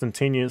called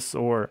instantaneous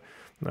or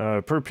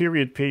per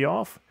period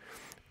payoff,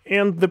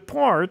 and the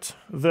part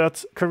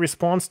that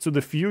corresponds to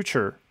the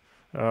future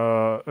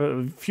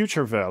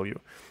value.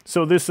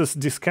 So this is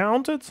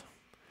discounted,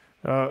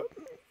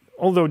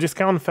 although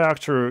discount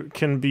factor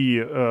can be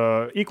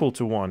equal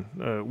to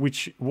 1,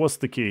 which was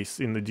the case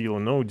in the deal or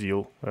no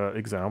deal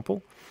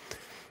example.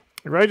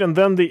 Right, and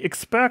then the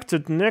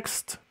expected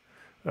next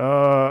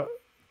optimal,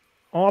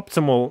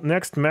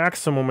 next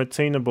maximum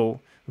attainable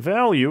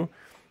value,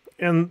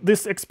 and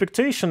this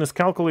expectation is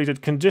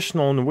calculated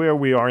conditional on where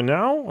we are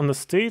now on the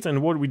state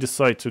and what we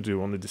decide to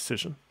do on the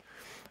decision.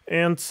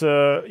 And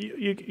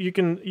you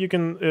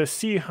can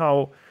see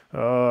how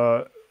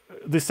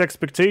this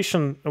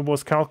expectation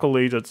was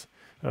calculated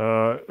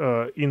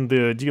in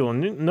the deal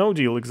and no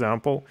deal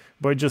example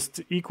by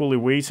just equally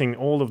weighting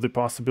all of the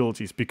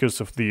possibilities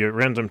because of the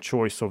random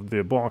choice of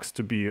the box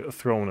to be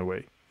thrown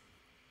away.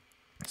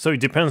 So it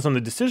depends on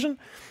the decision,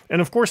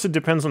 and of course it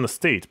depends on the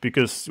state,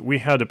 because we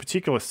had a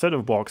particular set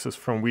of boxes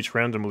from which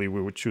randomly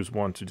we would choose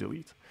one to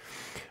delete.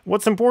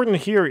 What's important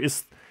here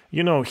is,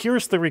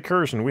 here's the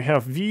recursion. We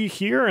have V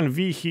here and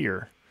V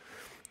here.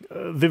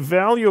 The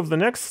value of the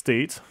next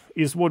state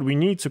is what we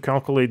need to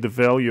calculate the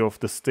value of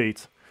the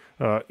state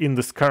in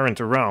this current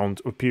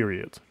round or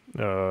period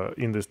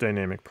in this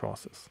dynamic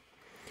process.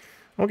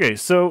 Okay,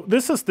 so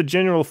this is the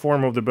general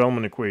form of the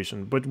Bellman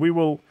equation, but we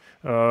will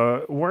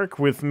work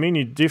with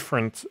many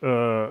different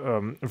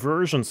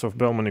versions of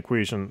Bellman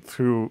equation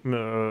through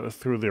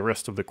the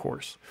rest of the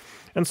course.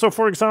 And so,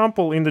 for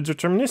example, in the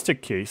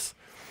deterministic case,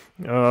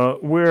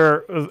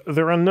 where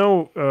there are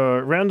no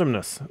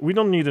randomness, we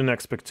don't need an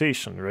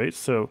expectation, right?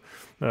 So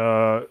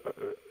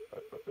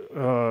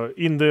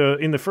in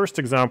the first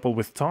example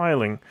with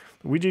tiling,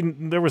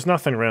 there was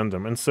nothing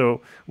random, and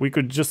so we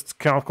could just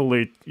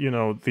calculate,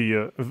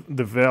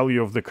 the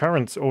value of the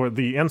current, or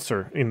the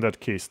answer in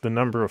that case, the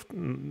number of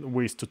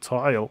ways to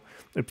tile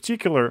a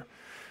particular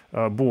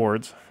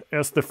board,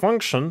 as the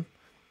function,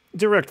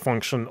 direct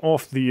function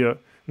of the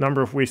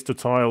number of ways to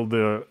tile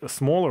the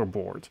smaller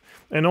board.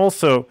 And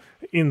also,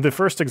 in the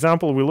first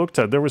example we looked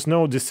at, there was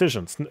no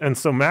decisions, and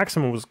so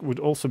maximum would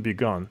also be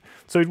gone.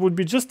 So it would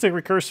be just a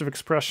recursive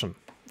expression.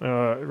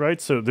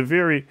 Right, so the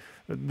very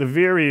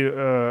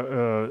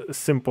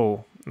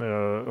simple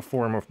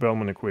form of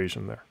Bellman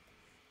equation there.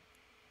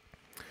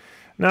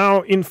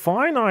 Now, in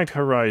finite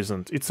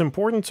horizon, it's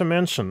important to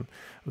mention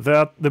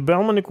that the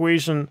Bellman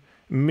equation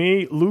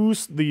may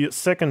lose the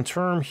second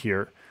term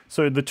here.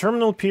 So at the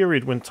terminal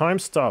period, when time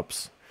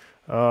stops,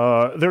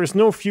 there is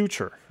no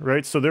future,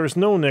 right? So there is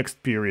no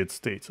next period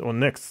state or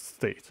next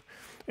state,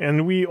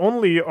 and we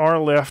only are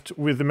left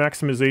with the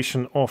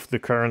maximization of the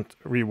current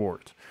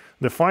reward.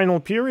 The final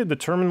period, the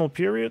terminal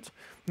period,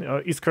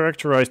 is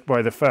characterized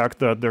by the fact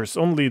that there's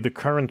only the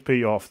current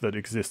payoff that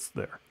exists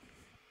there.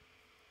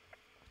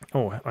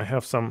 Oh, I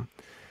have some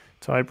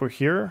typo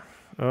here.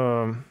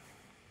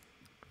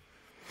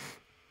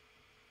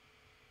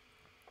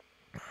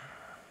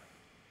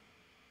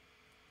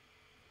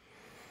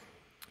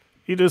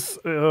 It is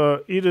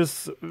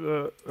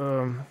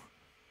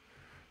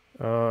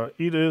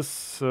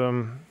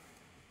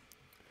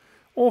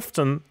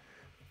often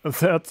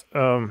that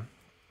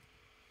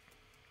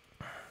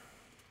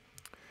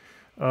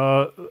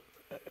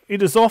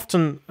it is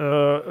often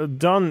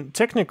done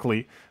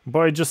technically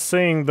by just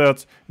saying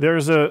that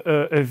there's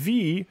a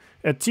v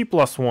at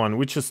t+1,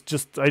 which is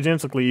just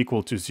identically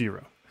equal to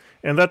 0.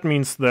 And that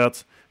means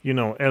that,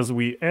 as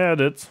we add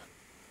it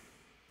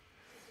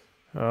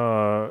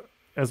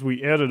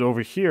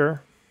over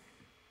here,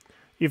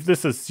 if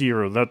this is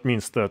 0, that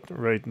means that,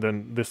 right,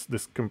 then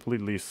this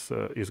completely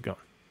is gone.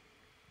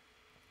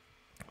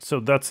 So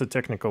that's a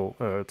technical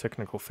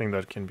thing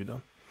that can be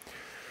done.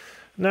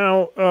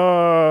 Now,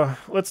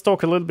 let's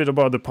talk a little bit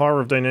about the power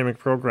of dynamic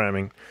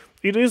programming.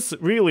 It is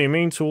really a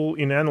main tool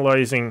in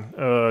analyzing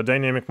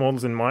dynamic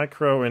models in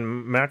micro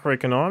and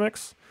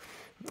macroeconomics.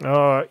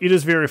 It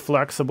is very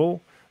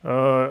flexible.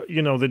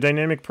 The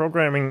dynamic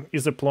programming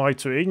is applied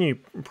to any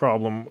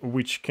problem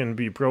which can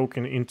be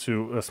broken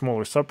into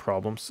smaller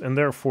subproblems, and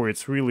therefore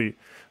it's really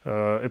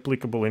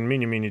applicable in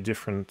many, many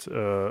different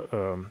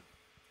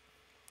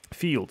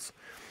fields.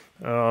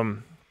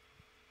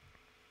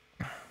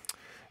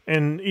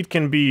 And it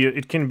can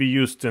be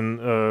used in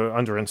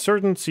under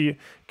uncertainty.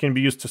 Can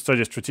be used to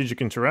study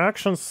strategic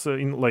interactions,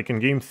 like in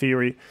game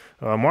theory,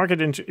 market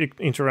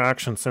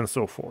interactions, and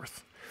so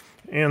forth.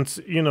 And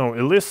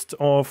a list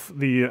of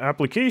the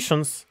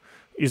applications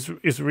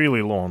is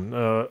really long.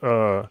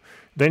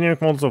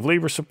 Dynamic models of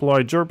labor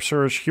supply, job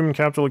search, human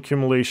capital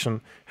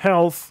accumulation,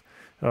 health,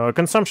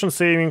 consumption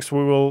savings.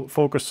 We will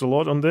focus a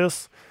lot on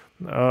this.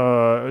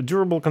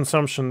 Durable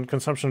consumption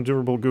of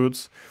durable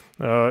goods.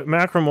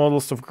 Macro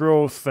models of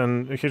growth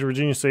and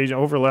heterogeneous age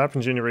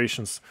overlapping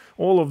generations,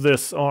 all of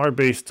this are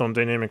based on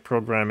dynamic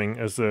programming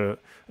as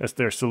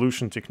their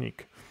solution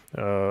technique.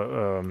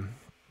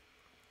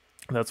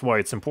 That's why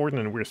it's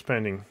important, and we're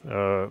spending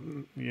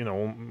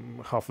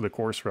half of the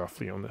course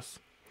roughly on this.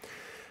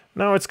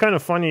 Now, it's kind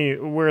of funny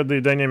where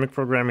the dynamic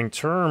programming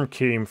term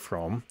came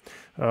from.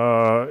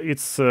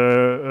 It's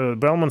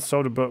Bellman's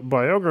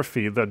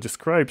autobiography that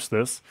describes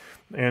this,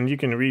 and you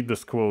can read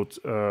this quote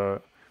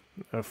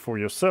for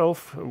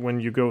yourself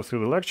when you go through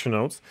the lecture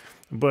notes.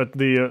 But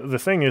the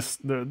thing is,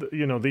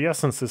 the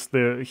essence is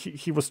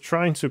he was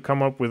trying to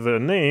come up with a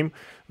name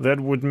that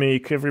would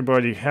make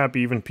everybody happy,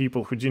 even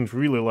people who didn't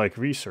really like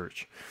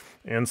research.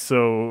 And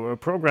so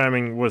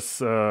programming was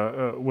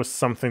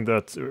something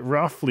that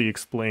roughly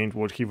explained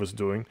what he was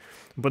doing.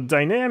 But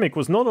dynamic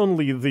was not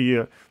only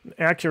the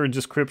accurate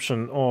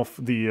description of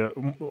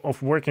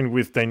working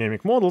with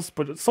dynamic models,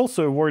 but it's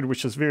also a word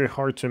which is very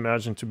hard to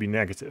imagine to be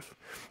negative.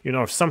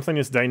 If something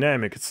is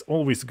dynamic, it's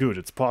always good,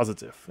 it's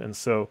positive. And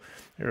so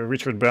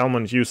Richard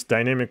Bellman used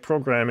dynamic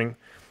programming,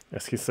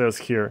 as he says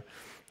here,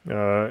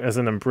 as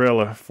an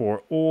umbrella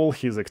for all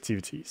his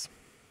activities.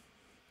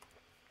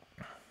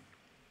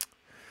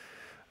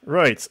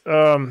 Right.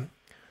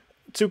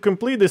 To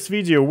complete this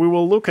video, we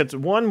will look at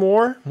one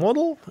more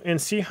model and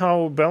see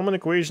how Bellman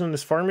equation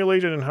is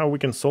formulated and how we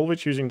can solve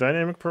it using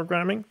dynamic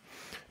programming.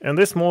 And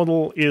this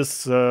model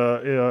is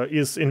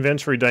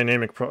inventory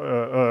dynamics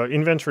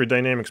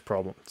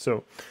problem.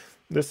 So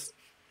this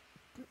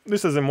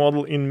is a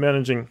model in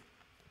managing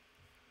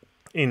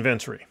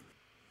inventory.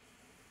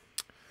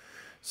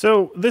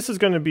 So this is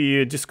going to be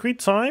a discrete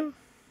time.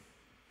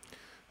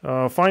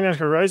 Finite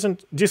horizon,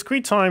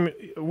 discrete time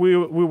we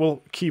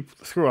will keep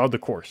throughout the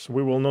course.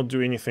 We will not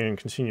do anything in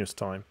continuous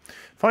time.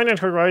 Finite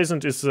horizon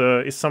is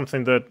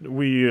something that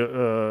we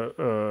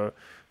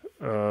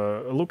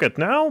look at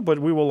now, but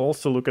we will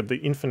also look at the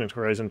infinite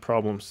horizon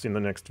problems in the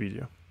next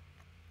video.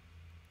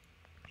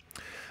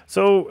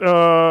 So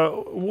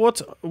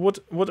what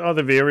are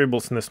the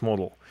variables in this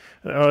model?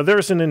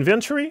 There's an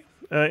inventory,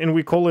 and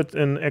we call it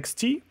an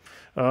XT.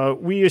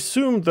 We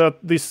assume that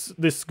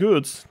these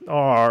goods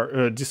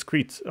are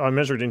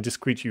measured in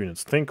discrete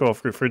units. Think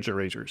of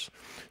refrigerators.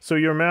 So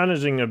you're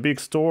managing a big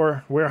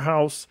store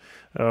warehouse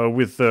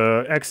with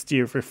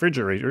XT of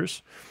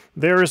refrigerators.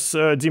 There's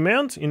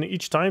demand in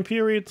each time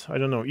period, I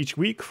don't know, each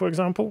week, for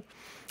example,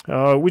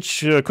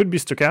 which could be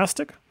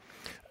stochastic.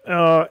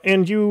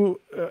 And you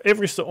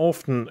every so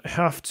often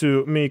have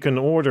to make an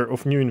order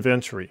of new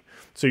inventory.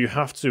 So you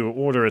have to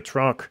order a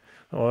truck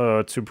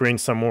to bring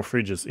some more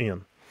fridges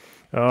in.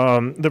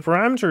 The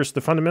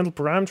fundamental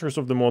parameters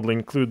of the model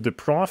include the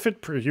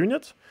profit per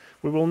unit.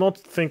 We will not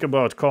think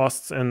about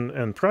costs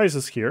and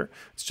prices here.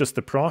 It's just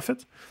the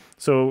profit.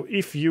 So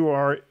if you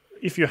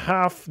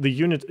have the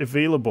unit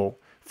available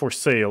for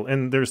sale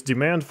and there's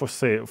demand for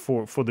sale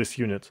for this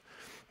unit,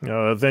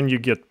 then you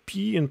get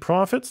P in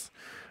profits.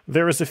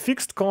 There is a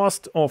fixed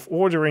cost of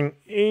ordering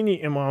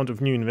any amount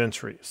of new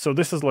inventory. So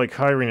this is like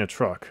hiring a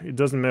truck. It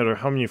doesn't matter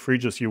how many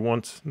fridges you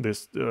want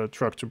this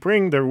truck to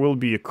bring, there will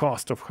be a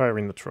cost of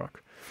hiring the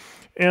truck.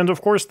 And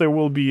of course, there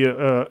will be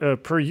a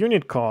per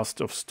unit cost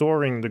of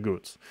storing the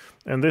goods.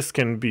 And this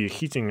can be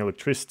heating,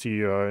 electricity,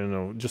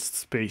 just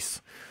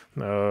space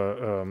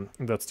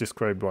that's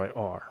described by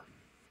R.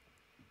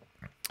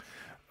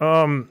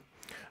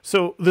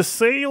 So the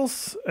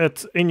sales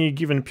at any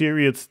given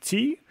period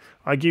T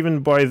are given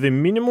by the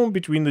minimum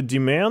between the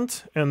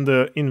demand and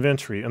the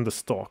inventory and the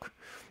stock.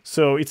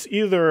 So it's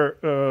either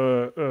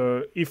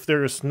if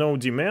there is no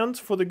demand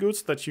for the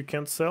goods that you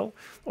can't sell,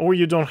 or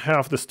you don't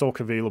have the stock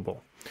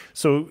available.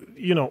 So,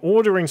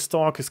 ordering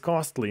stock is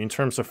costly in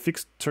terms of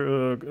fixed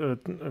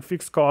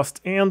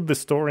cost and the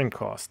storing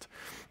cost.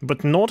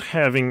 But not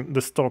having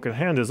the stock at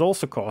hand is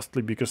also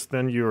costly because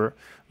then you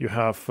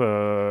have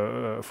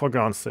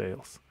foregone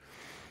sales.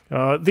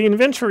 The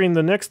inventory in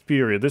the next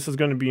period, this is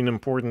going to be an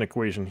important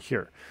equation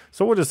here.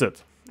 So what is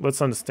it?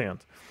 Let's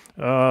understand.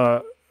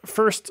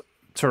 First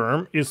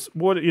term is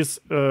what is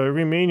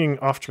remaining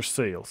after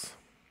sales.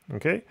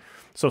 Okay,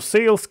 so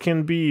sales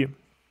can be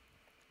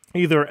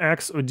either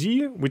X or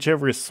D,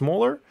 whichever is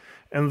smaller,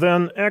 and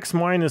then X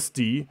minus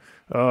D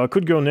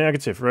could go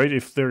negative, right,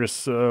 if there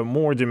is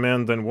more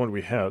demand than what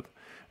we had.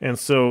 And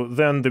so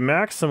then the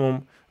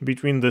maximum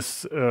between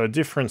this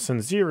difference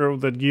and zero,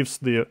 that gives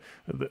the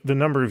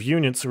number of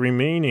units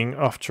remaining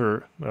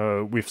after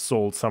we've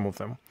sold some of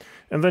them.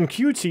 And then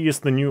QT is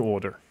the new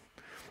order.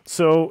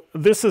 So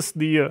this is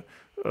the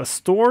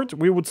stored.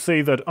 We would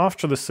say that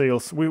after the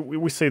sales,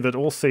 we say that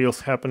all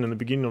sales happen in the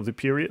beginning of the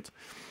period.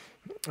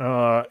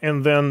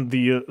 And then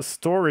the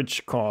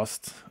storage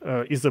cost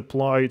is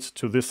applied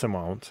to this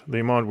amount, the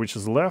amount which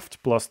is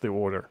left plus the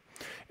order.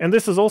 And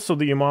this is also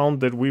the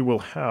amount that we will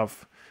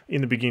have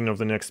in the beginning of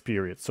the next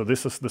period. So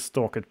this is the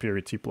stock at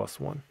period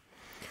T+1.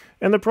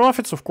 And the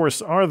profits, of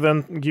course, are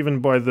then given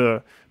by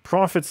the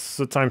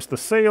profits times the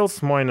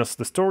sales minus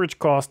the storage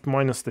cost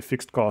minus the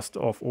fixed cost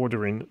of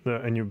ordering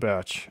a new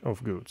batch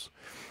of goods.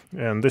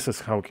 And this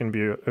is how it can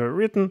be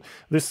written.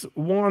 This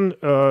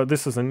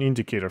is an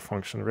indicator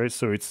function, right?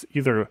 So it's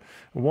either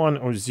 1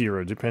 or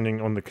 0,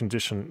 depending on the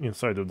condition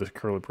inside of the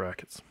curly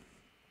brackets.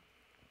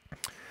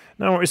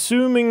 Now,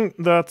 assuming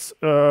that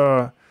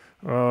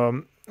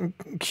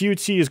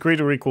Qt is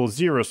greater or equal to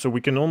 0, so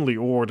we can only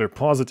order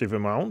positive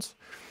amounts,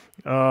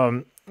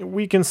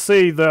 we can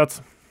say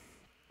that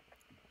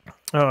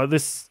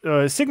this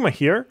sigma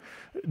here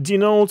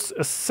denotes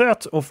a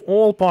set of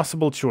all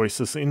possible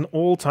choices in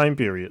all time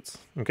periods.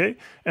 Okay,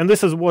 and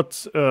this is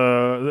what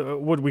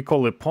we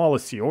call a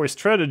policy or a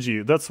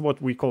strategy. That's what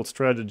we call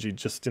strategy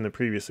just in the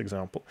previous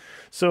example.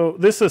 So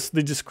this is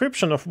the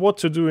description of what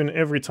to do in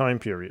every time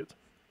period.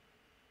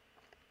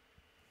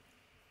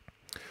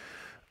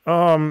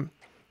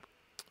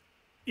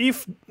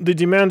 If the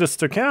demand is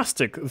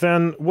stochastic,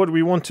 then what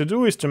we want to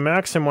do is to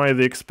maximize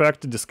the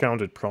expected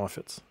discounted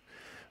profits.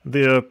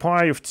 The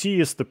pi of t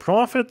is the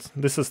profit.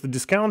 This is the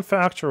discount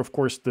factor. Of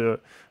course, the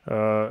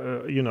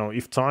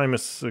if time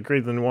is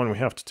greater than 1, we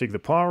have to take the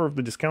power of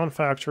the discount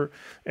factor,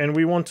 and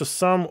we want to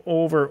sum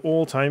over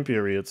all time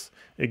periods.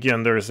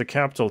 Again, there is a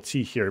capital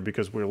T here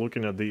because we're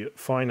looking at the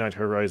finite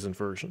horizon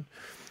version.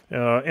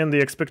 And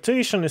the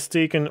expectation is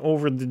taken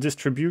over the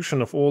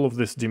distribution of all of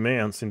these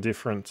demands in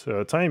different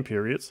time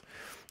periods.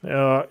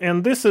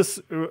 And this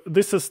is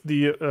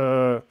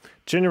the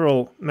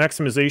general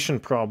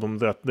maximization problem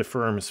that the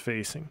firm is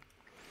facing.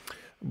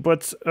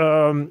 But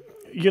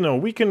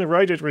we can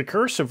write it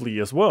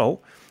recursively as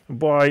well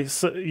by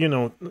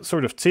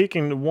sort of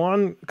taking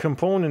one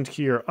component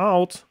here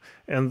out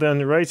and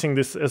then writing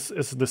this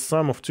as the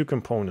sum of two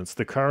components,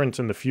 the current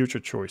and the future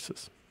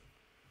choices.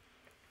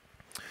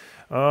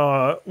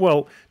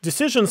 Well,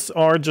 decisions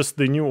are just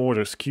the new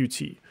orders,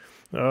 Qt.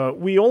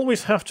 We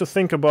always have to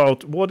think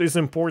about what is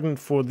important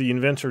for the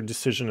inventor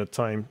decision at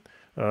time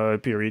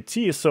period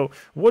t. So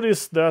what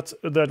is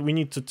that we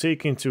need to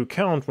take into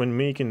account when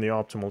making the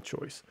optimal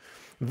choice?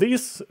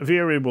 These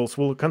variables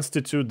will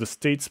constitute the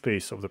state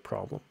space of the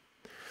problem.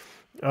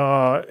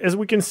 As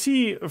we can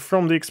see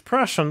from the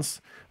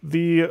expressions,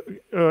 the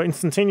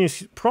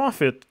instantaneous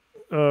profit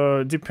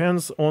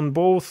depends on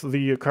both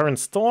the current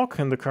stock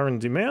and the current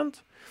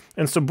demand.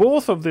 And so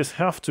both of these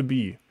have to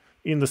be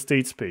in the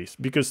state space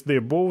because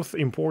they're both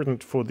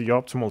important for the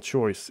optimal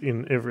choice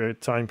in every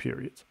time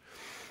period.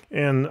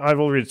 And I've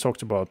already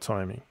talked about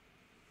timing.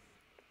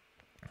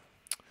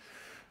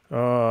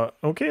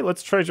 Okay,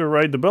 let's try to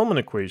write the Bellman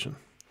equation.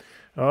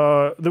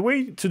 The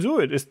way to do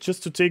it is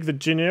just to take the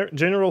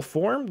general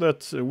form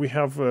that we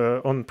have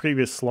on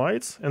previous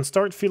slides and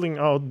start filling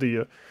out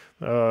the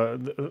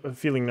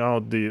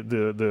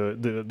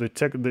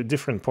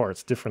different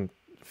parts, different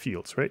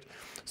fields, right?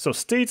 So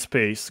state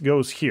space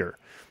goes here.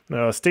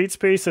 State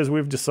space, as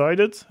we've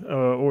decided,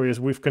 or as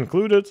we've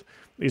concluded,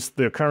 is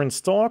the current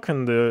stock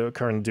and the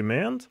current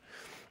demand.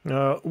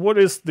 What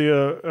is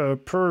the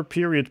per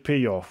period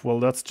payoff? Well,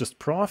 that's just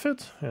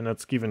profit, and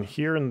that's given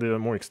here in the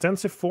more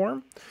extensive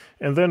form.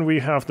 And then we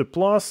have the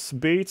plus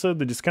beta,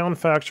 the discount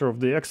factor of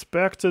the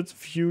expected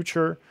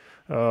future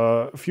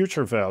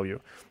value.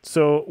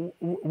 So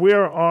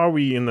where are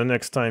we in the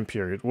next time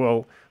period?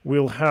 Well,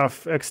 we'll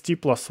have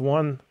xt plus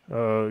 1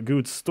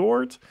 goods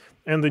stored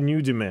and the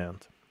new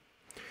demand.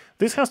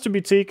 This has to be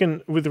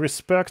taken with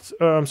respect,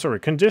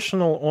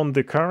 conditional on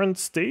the current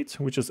state,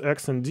 which is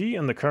x and d,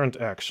 and the current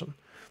action.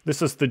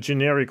 This is the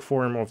generic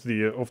form of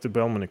the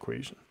Bellman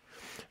equation.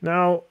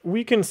 Now,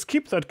 we can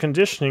skip that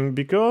conditioning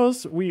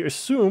because we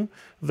assume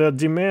that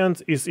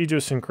demand is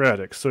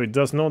idiosyncratic, so it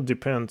does not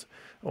depend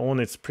on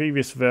its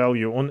previous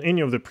value, on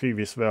any of the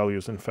previous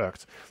values, in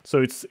fact.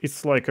 So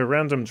it's like a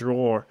random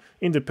draw,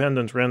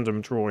 independent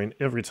random draw in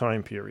every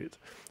time period.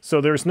 So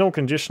there's no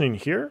conditioning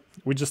here.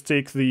 We just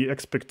take the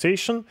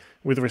expectation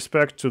with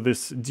respect to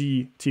this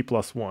dt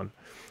plus 1.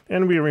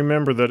 And we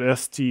remember that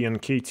st and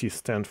kt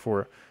stand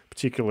for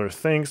particular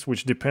things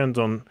which depend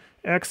on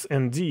x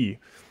and d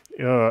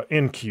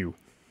in q.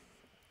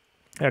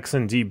 X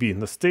and d being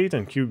the state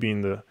and q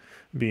being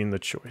the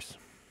choice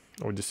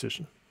or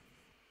decision.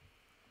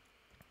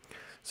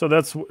 So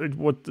that's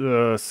what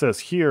says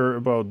here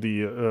about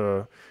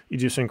the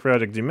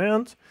idiosyncratic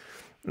demand.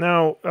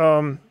 Now,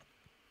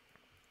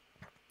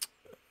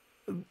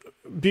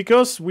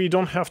 because we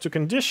don't have to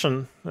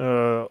condition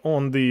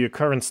on the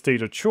current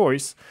state of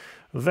choice,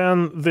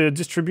 then the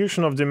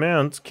distribution of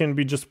demand can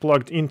be just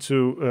plugged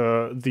into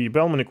the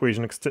Bellman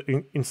equation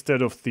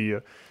instead of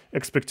the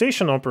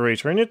expectation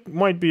operator, and it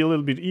might be a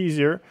little bit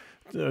easier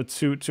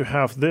to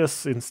have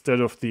this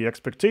instead of the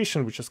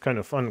expectation, which is kind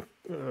of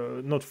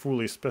not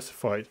fully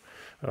specified.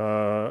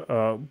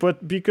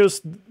 But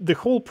because the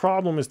whole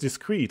problem is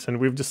discrete,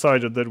 and we've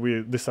decided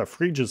that these are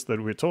fridges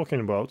that we're talking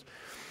about,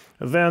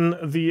 then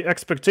the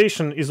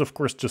expectation is, of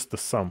course, just the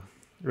sum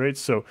right?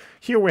 So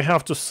here we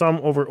have to sum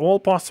over all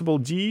possible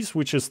Ds,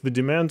 which is the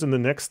demand in the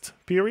next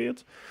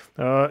period,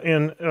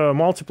 and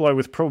multiply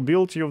with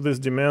probability of this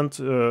demand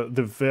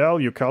the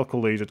value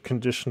calculated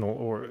conditional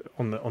or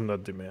on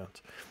that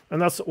demand.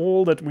 And that's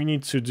all that we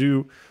need to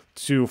do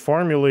to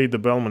formulate the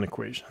Bellman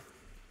equation.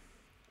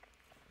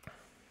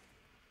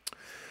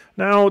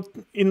 Now,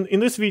 in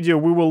this video,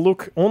 we will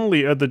look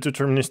only at the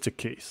deterministic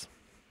case.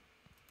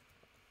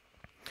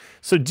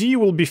 So D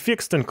will be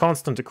fixed and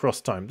constant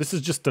across time. This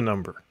is just a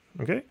number,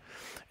 okay?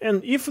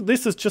 And if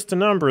this is just a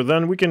number,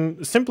 then we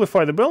can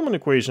simplify the Bellman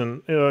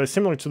equation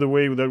similar to the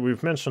way that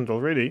we've mentioned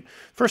already.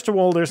 First of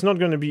all, there's not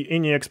going to be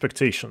any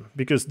expectation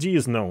because D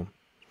is known.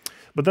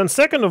 But then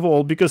second of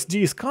all, because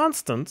D is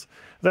constant,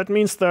 that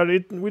means that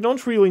we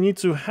don't really need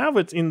to have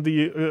it in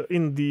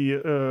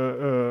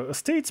the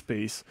state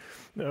space.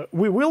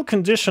 We will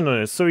condition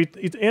on it, so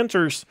it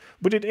enters,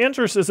 but it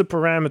enters as a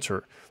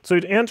parameter. So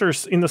it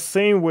enters in the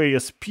same way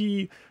as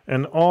P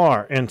and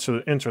R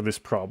enter this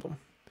problem,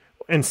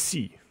 and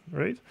C,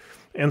 right?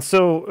 And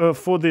so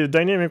for the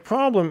dynamic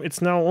problem,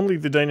 it's now only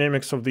the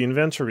dynamics of the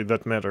inventory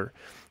that matter.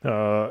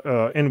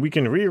 And we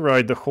can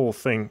rewrite the whole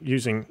thing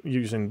using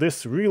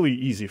this really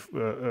easy,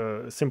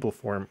 simple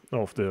form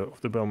of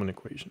the Bellman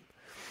equation.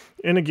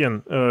 And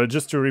again,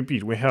 just to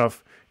repeat, we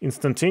have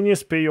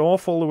instantaneous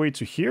payoff all the way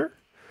to here.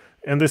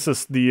 And this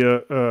is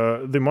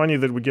the money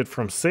that we get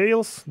from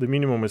sales. The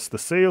minimum is the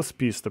sales,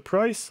 P is the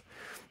price.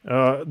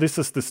 This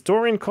is the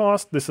storing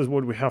cost. This is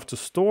what we have to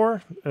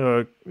store,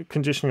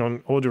 conditioning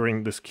on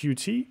ordering this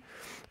QT.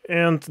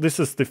 And this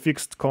is the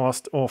fixed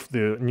cost of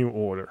the new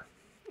order.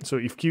 So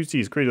if QT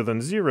is greater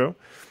than 0,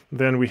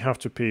 then we have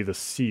to pay the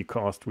C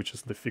cost, which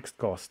is the fixed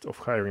cost of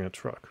hiring a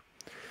truck.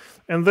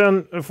 And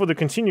then for the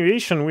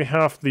continuation, we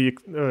have the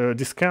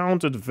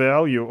discounted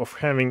value of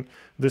having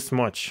this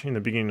much in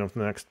the beginning of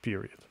the next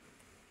period.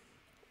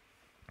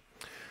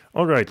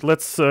 All right,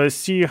 let's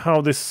see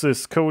how this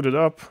is coded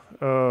up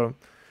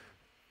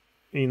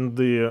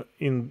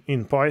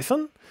in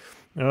Python.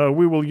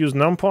 We will use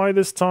NumPy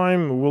this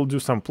time. We'll do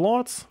some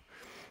plots.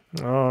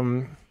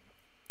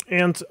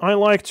 And I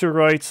like to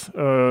write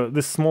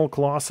these small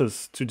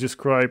classes to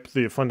describe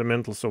the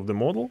fundamentals of the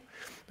model.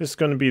 This is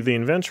going to be the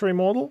inventory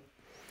model.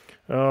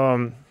 We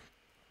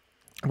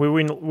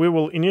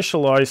will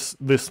initialize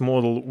this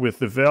model with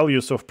the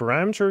values of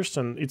parameters,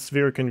 and it's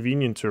very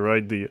convenient to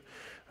write the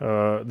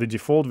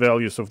default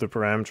values of the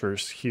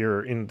parameters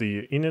here in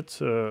the init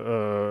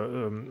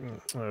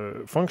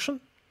function.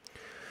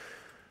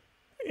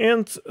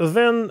 And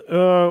then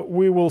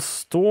we will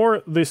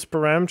store these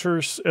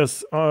parameters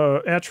as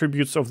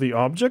attributes of the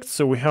object.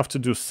 So we have to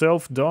do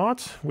self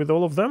dot with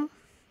all of them.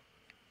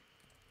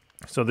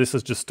 So this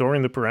is just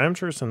storing the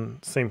parameters,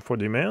 and same for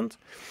demand.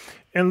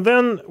 And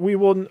then we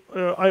will,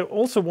 I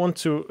also want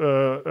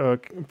to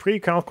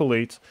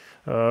pre-calculate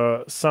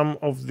some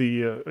of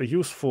the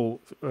useful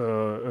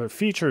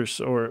features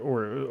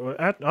or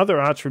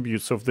other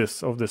attributes of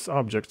this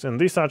object. And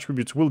these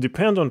attributes will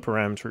depend on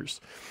parameters.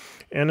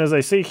 And as I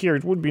say here,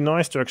 it would be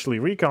nice to actually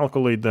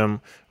recalculate them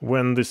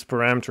when these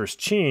parameters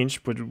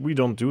change, but we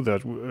don't do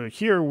that.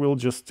 Here we'll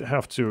just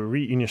have to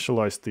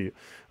reinitialize the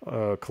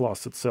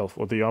class itself,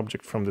 or the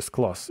object from this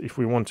class, if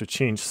we want to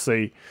change,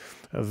 say,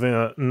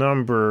 the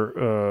number,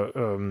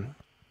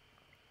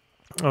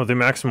 the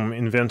maximum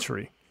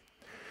inventory.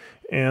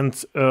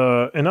 And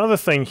another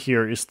thing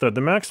here is that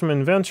the maximum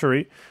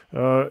inventory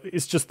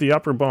is just the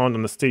upper bound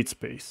on the state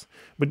space.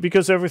 But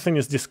because everything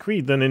is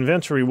discrete, then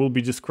inventory will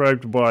be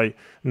described by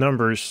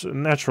numbers,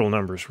 natural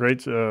numbers,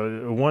 right?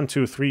 1,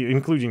 2, 3,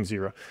 including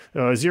 0.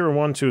 0,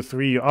 1, 2,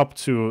 3, up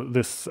to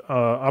this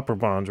upper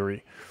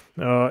boundary.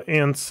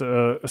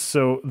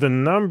 So the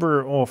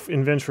number of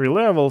inventory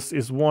levels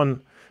is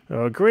 1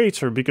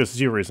 greater because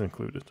 0 is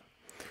included.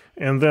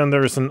 And then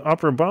there is an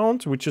upper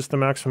bound, which is the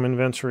maximum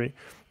inventory.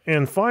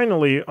 And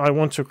finally, I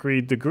want to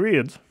create the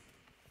grid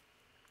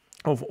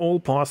of all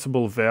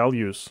possible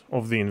values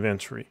of the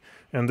inventory.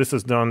 And this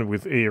is done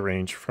with a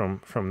range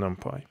from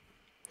NumPy.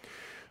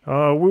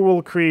 We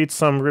will create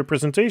some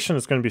representation.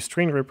 It's going to be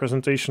string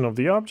representation of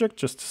the object,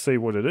 just to say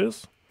what it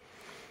is.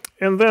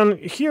 And then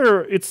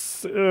here,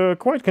 it's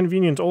quite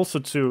convenient also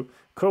to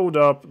code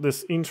up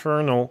this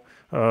internal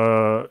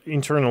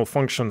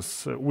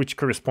functions which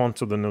correspond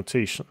to the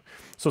notation.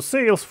 So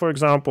sales, for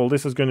example,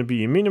 this is going to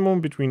be a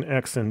minimum between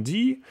X and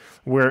D,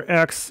 where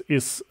X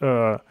is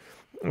the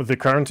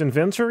current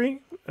inventory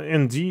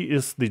and D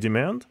is the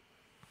demand.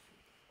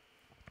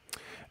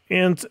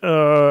 And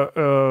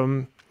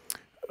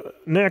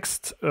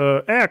next,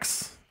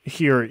 X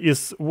here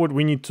is what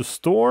we need to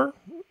store.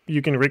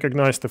 You can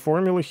recognize the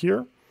formula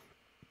here.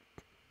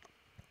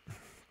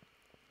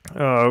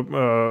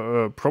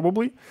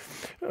 Probably.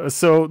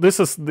 So this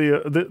is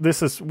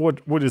this is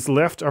what is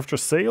left after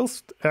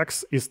sales.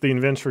 X is the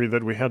inventory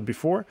that we had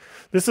before.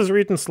 This is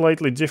written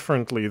slightly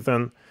differently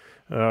than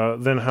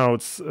how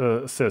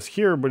it says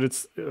here, but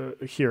it's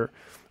here,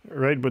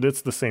 right? But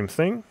it's the same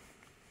thing.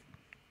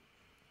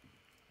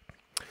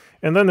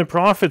 And then the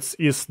profits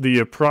is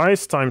the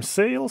price times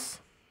sales.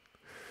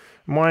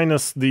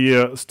 minus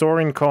the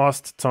storing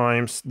cost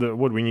times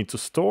what we need to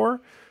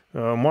store,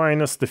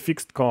 minus the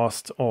fixed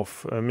cost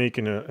of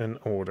making an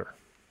order.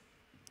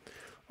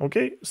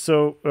 Okay,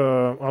 so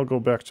I'll go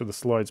back to the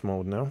slides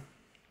mode now.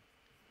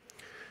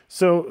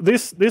 So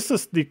this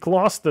is the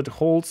class that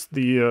holds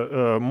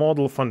the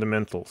model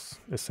fundamentals,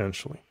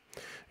 essentially.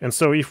 And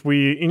so if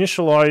we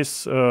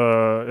initialize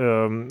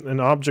an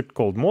object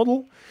called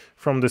model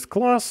from this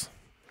class,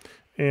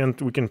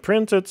 and we can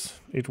print it,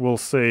 it will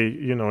say,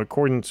 you know,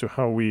 according to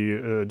how we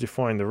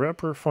define the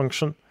wrapper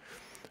function.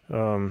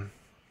 And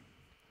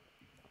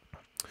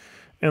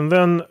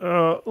then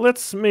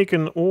let's make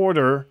an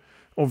order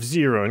of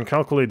 0 and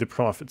calculate the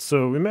profit.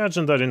 So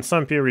imagine that in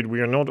some period we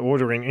are not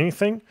ordering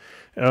anything,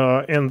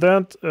 and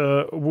that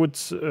would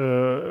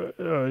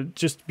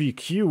just be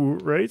Q,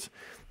 right?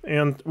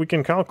 And we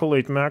can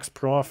calculate max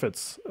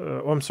profits,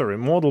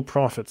 model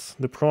profits,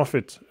 the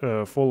profit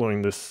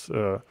following this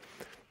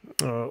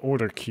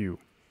order Q.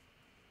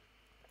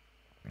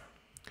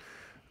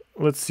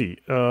 Let's see.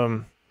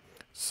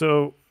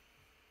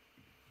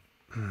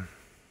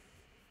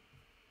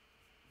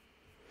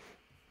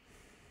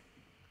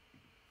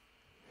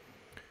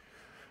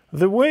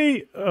 The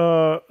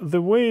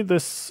way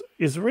this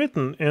is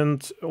written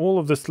and all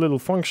of these little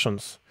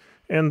functions,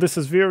 and this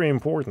is very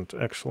important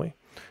actually,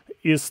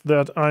 is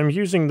that I'm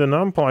using the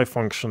NumPy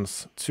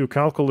functions to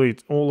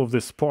calculate all of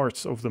these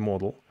parts of the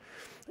model.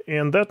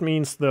 And that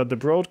means that the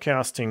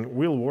broadcasting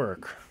will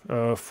work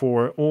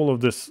for all of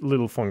these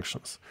little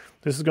functions.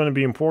 This is going to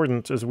be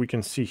important, as we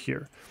can see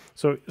here.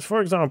 So, for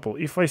example,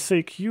 if I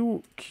say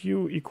Q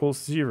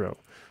equals 0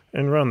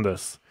 and run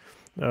this,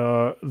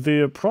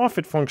 the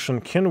profit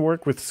function can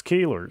work with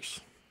scalars.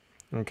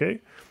 Okay,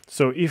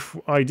 so if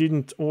I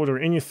didn't order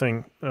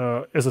anything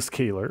as a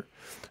scalar,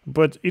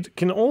 but it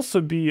can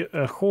also be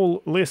a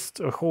whole list,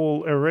 a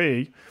whole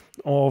array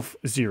of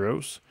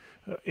zeros,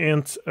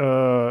 and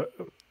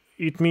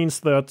it means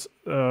that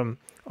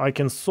I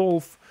can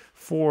solve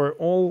for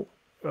all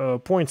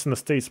points in the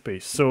state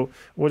space. So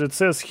what it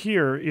says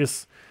here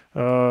is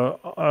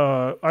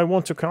I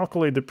want to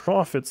calculate the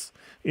profits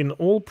in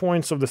all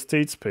points of the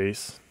state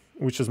space,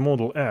 which is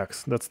model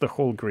X, that's the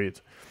whole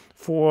grid,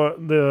 for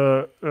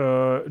the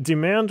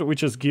demand,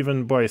 which is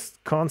given by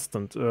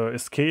constant, a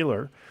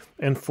scalar,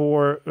 and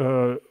for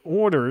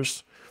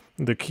orders,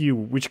 the Q,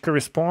 which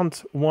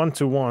correspond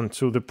one-to-one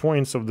to the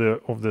points of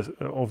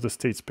the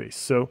state space.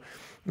 So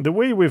the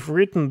way we've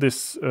written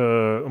this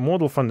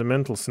model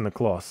fundamentals in the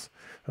class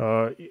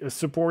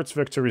supports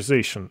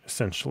vectorization,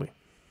 essentially.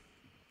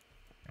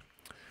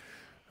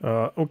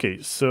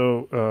 Okay,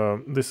 so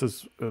this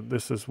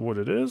is what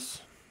it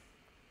is.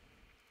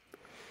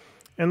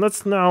 And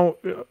let's now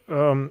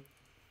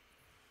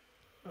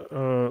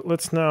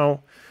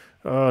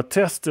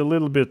test a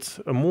little bit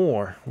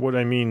more what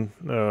I mean,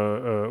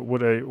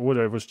 what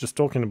I was just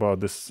talking about,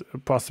 this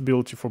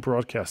possibility for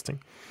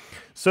broadcasting.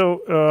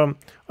 So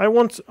I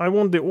want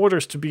the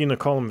orders to be in a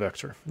column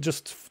vector,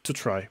 just to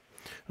try.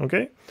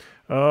 Okay,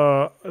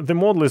 the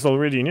model is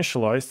already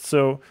initialized,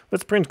 so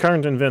let's print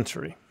current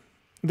inventory.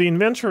 The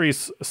inventory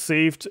is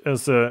saved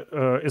as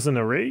an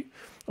array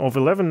of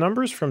 11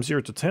 numbers from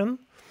 0 to 10.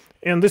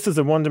 And this is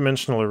a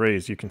one-dimensional array,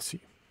 as you can see.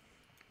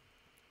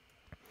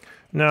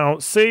 Now,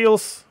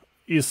 sales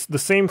is the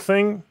same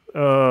thing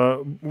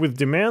with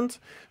demand.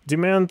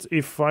 Demand,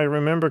 if I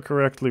remember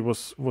correctly,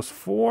 was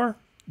 4.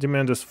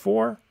 Demand is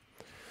 4.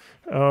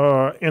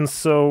 And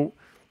so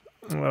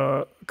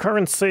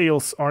current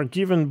sales are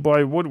given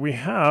by what we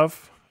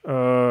have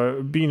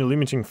being a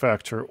limiting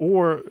factor,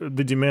 or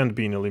the demand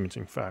being a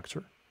limiting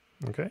factor.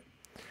 Okay.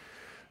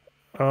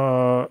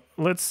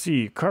 Let's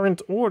see.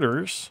 Current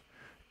orders.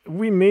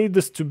 We made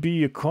this to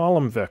be a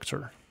column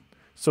vector.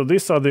 So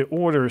these are the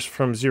orders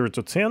from 0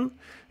 to 10.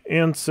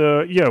 And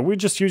yeah, we're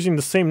just using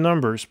the same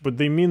numbers, but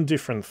they mean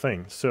different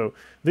things. So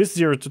this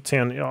 0 to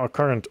 10 are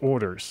current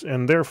orders.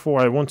 And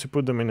therefore, I want to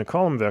put them in a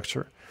column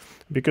vector.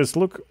 Because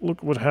look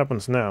what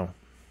happens now.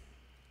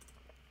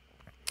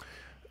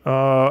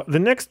 The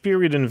next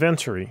period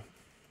inventory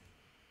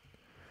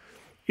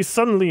is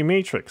suddenly a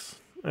matrix.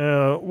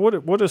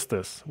 What is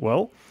this?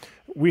 Well,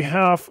 we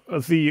have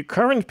the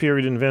current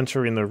period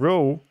inventory in the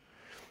row,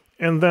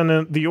 and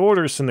then the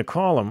orders in the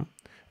column.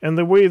 And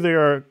the way they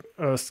are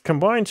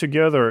combined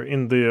together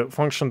in the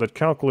function that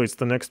calculates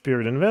the next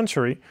period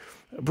inventory,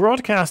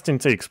 broadcasting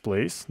takes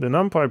place, the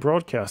NumPy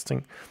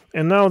broadcasting.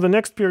 And now the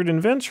next period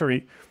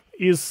inventory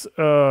is,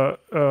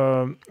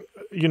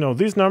 you know,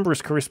 these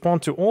numbers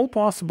correspond to all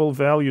possible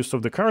values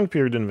of the current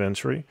period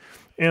inventory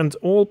and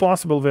all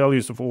possible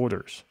values of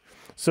orders.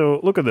 So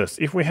look at this.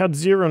 If we had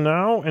 0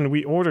 now and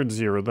we ordered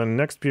 0, then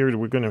next period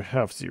we're going to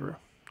have 0.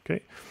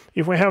 Okay.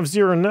 If we have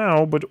 0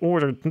 now but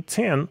ordered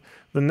 10,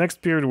 the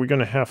next period we're going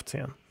to have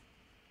 10.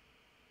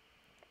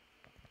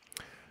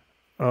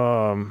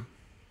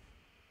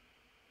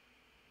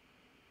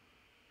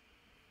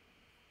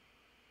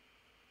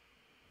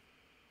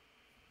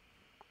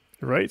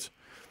 Right.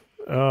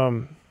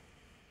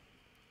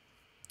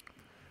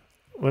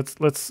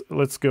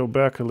 Let's go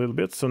back a little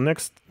bit. So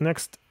next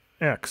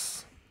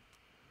X.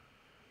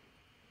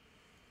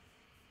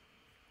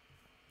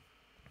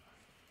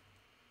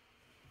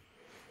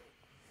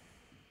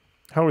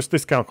 How is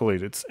this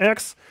calculated? It's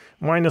x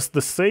minus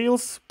the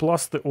sales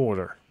plus the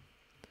order.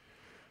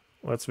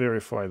 Let's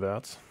verify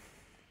that.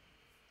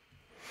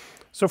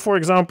 So for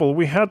example,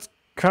 we had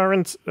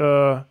current,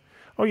 oh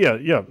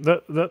yeah,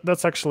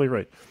 that's actually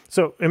right.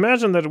 So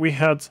imagine that we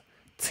had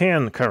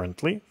 10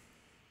 currently,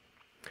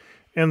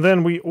 and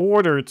then we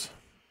ordered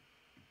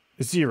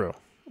 0.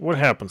 What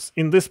happens?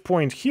 In this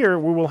point here,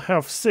 we will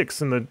have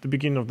 6 in the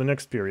beginning of the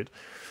next period.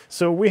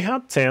 So we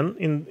had 10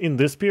 in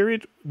this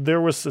period. There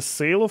was a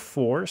sale of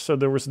 4, so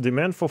there was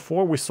demand for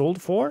 4. We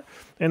sold 4,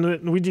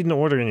 and we didn't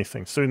order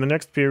anything. So in the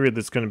next period,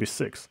 it's going to be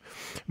 6.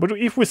 But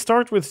if we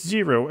start with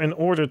 0 and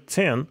order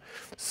 10,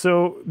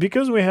 so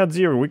because we had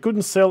 0, we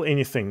couldn't sell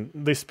anything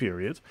this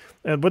period.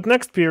 But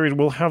next period,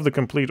 we'll have the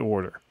complete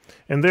order.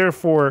 And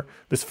therefore,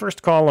 this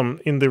first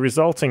column in the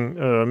resulting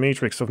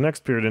matrix of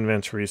next period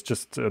inventory is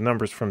just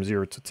numbers from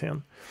 0 to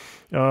 10.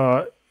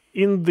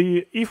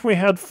 If we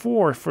had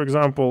 4, for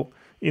example,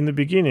 in the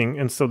beginning,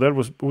 and so that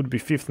would be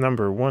fifth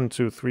number, 1,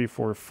 2, 3,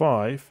 4,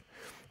 5,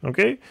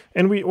 okay?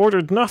 And we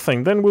ordered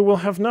nothing, then we will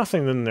have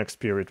nothing in the next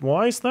period.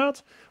 Why is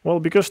that? Well,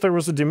 because there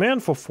was a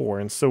demand for 4,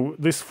 and so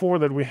this 4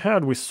 that we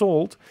had, we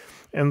sold,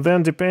 and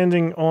then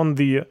depending on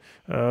the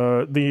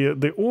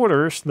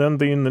orders,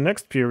 then in the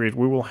next period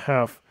we will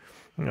have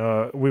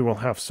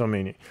so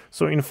many.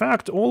 So in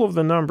fact, all of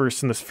the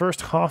numbers in this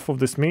first half of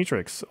this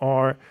matrix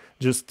are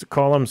just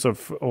columns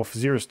of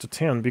 0s to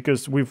 10,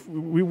 because we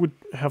would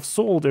have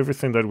sold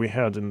everything that we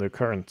had in the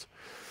current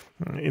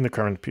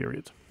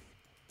period.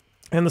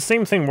 And the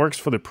same thing works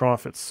for the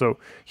profits. So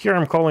here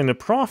I'm calling the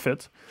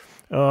profit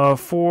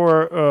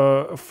for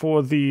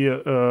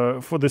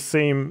the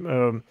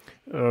same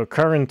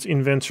current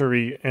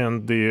inventory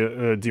and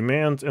the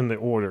demand and the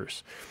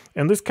orders.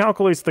 And this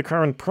calculates the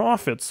current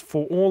profits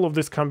for all of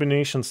these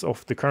combinations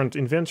of the current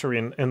inventory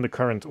and the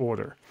current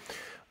order.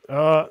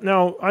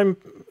 Now, I'm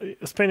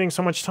spending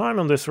so much time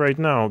on this right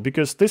now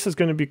because this is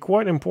going to be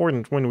quite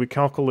important when we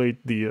calculate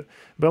the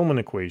Bellman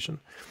equation.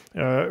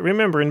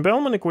 Remember, in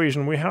Bellman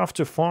equation, we have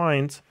to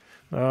find,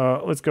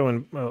 let's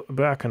go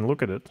back and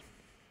look at it.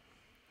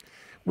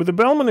 With the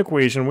Bellman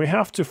equation, we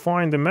have to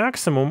find the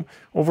maximum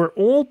over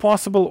all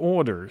possible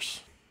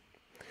orders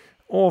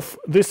of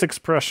this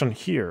expression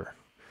here.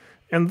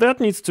 And that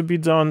needs to be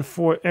done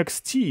for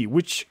xt,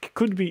 which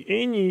could be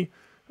any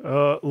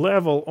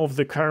level of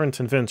the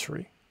current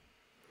inventory.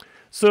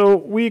 So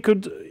we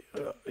could,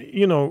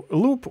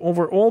 loop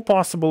over all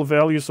possible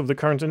values of the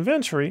current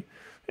inventory,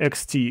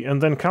 xt,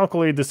 and then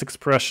calculate this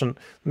expression,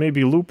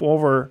 maybe loop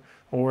over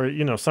or,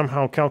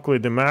 somehow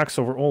calculate the max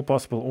over all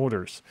possible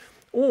orders.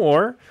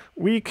 Or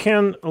we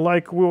can,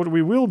 like what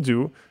we will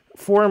do,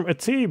 form a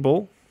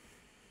table,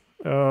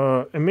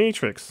 a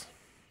matrix,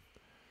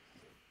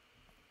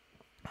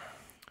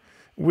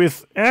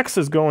 with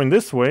x's going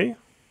this way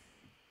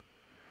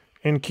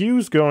and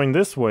q's going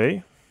this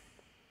way,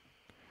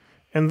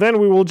 and then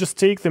we will just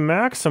take the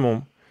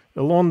maximum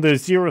along the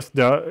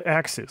 0th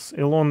axis,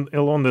 along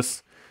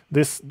this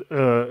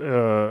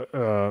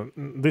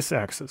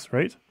axis,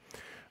 right?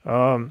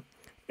 And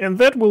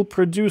that will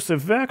produce a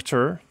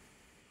vector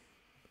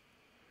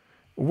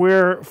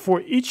where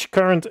for each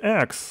current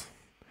x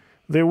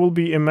there will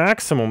be a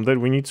maximum that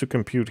we need to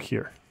compute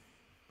here,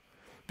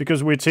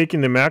 because we're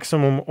taking the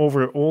maximum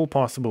over all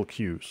possible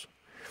q's.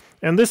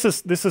 And this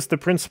is the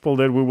principle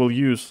that we will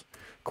use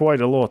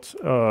quite a lot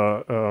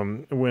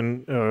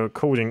when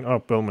coding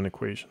up Bellman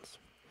equations.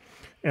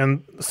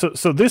 And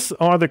so these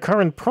are the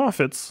current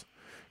profits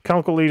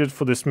calculated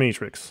for this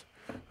matrix.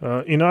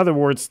 In other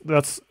words,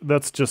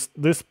 that's just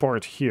this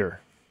part here,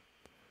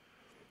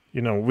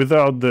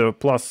 without the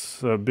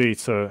plus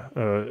beta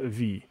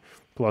v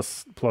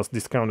plus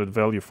discounted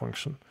value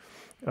function.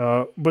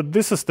 But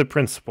this is the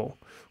principle.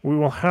 We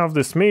will have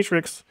this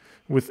matrix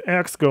with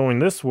x going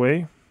this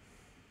way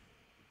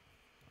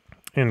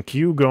and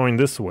q going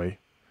this way.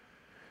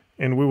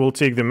 And we will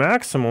take the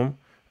maximum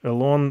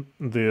along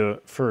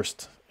the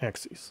first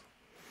axis,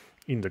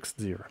 index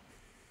 0.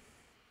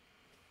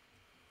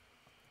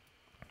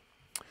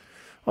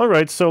 All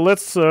right, so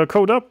let's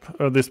code up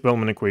this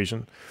Bellman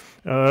equation.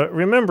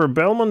 Remember,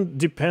 Bellman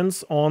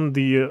depends on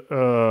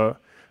the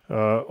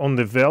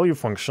value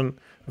function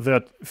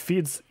that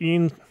feeds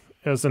in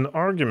as an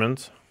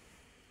argument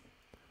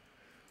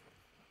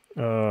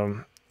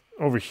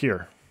over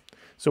here.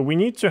 So we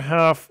need to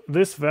have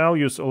these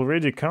values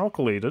already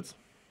calculated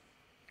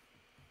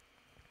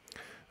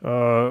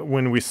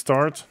when we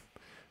start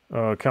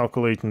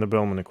calculating the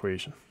Bellman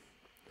equation.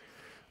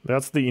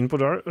 That's the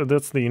input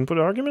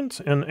argument,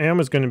 and m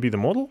is going to be the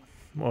model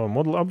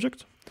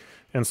object.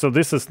 And so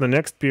this is the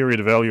next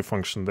period value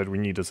function that we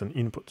need as an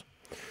input.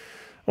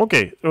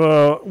 Okay,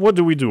 what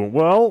do we do?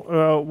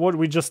 Well, what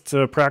we just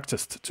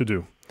practiced to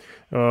do.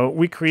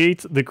 We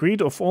create the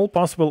grid of all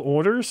possible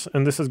orders,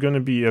 and this is going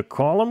to be a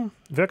column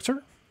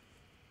vector.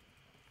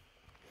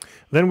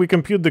 Then we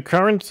compute the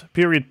current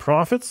period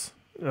profits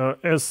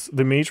as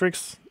the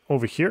matrix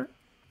over here.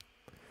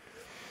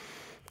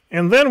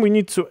 And then we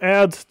need to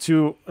add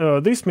to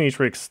this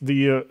matrix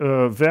the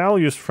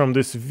values from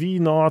this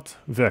V0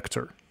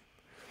 vector.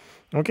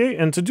 Okay,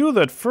 and to do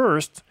that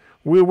first,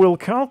 we will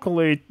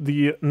calculate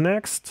the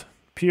next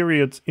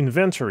period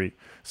inventory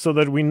so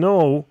that we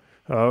know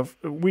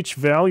which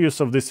values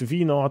of this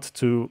V naught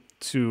to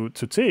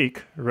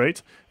take,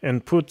 right,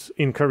 and put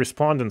in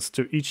correspondence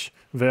to each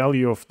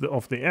value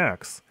of the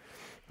x.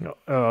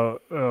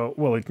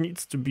 Well, it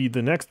needs to be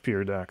the next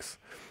period x.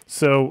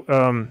 So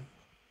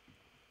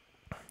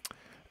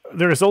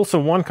there is also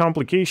one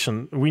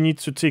complication. We need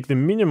to take the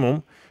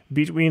minimum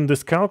between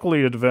this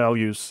calculated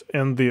values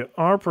and the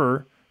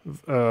upper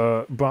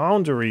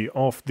boundary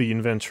of the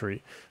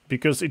inventory,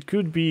 because it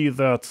could be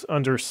that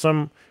under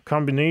some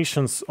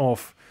combinations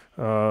of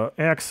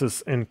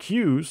x's and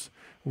q's,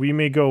 we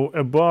may go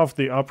above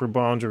the upper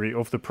boundary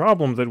of the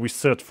problem that we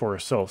set for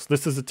ourselves.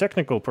 This is a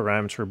technical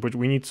parameter, but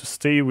we need to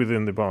stay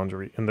within the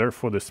boundary, and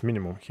therefore this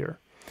minimum here.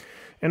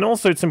 And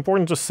also it's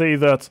important to say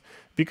that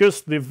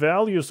because the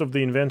values of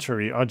the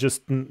inventory are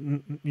just,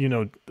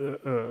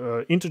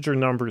 integer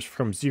numbers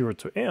from 0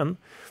 to n,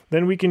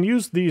 then we can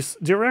use these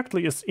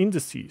directly as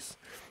indices.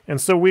 And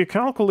so we're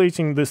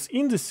calculating this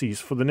indices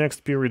for the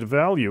next period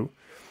value,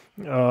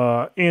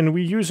 and we're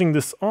using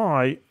this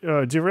I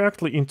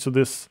directly into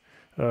this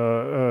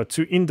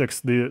to index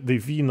the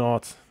V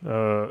naught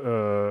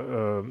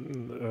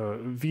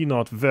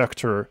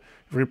vector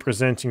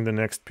representing the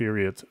next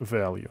period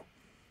value.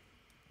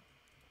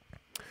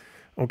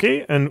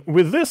 Okay, and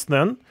with this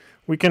then,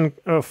 we can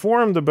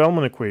form the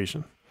Bellman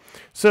equation.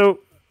 So,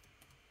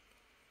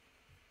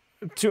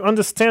 to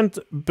understand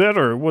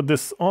better what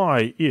this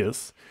I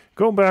is,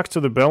 go back to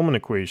the Bellman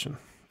equation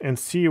and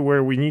see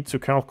where we need to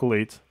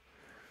calculate,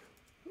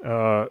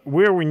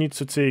 where we need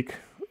to take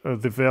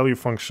the value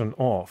function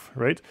of,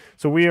 right?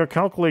 So we are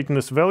calculating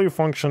this value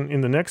function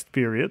in the next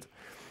period,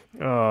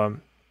 and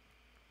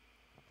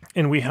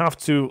we have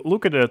to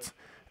look at it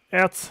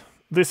at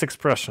this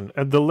expression,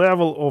 at the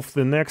level of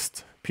the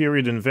next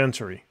period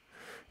inventory.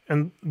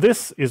 And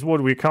this is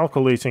what we're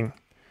calculating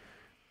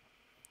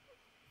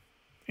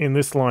in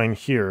this line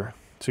here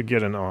to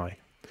get an I.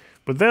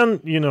 But then,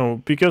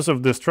 because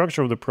of the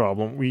structure of the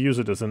problem, we use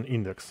it as an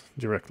index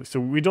directly. So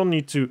we don't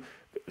need to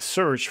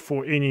search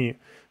for any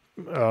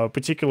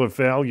particular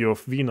value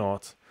of V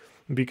naught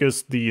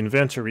because the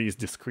inventory is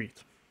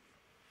discrete.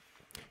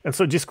 And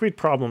so discrete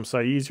problems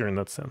are easier in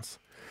that sense.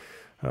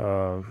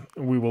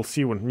 We will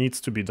see what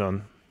needs to be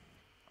done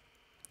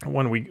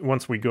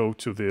once we go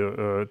to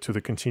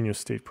the continuous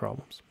state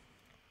problems.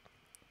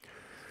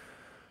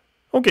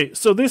 Okay,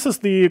 so this is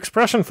the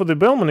expression for the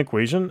Bellman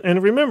equation,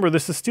 and remember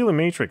this is still a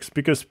matrix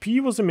because P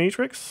was a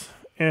matrix,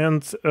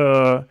 and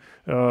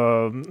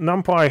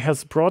NumPy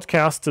has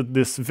broadcasted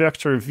this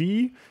vector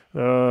V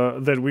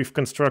that we've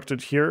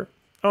constructed here.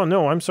 Oh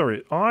no, I'm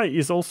sorry, I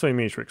is also a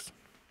matrix.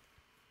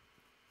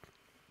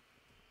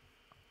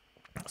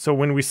 So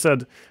when we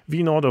said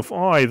V naught of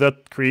I,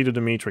 that created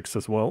a matrix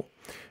as well.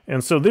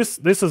 And so this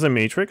is a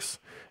matrix.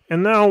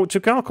 And now to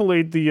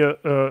calculate the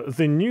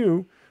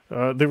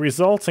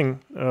resulting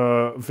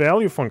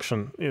value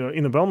function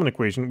in the Bellman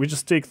equation, we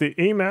just take the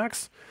A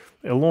max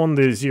along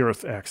the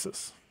 0th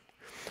axis.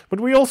 But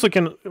we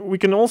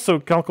can also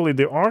calculate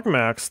the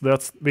argmax.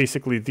 That's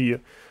basically the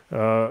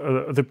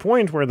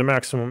point where the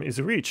maximum is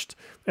reached,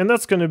 and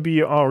that's going to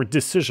be our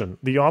decision,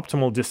 the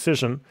optimal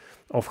decision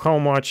of how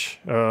much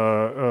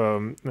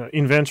new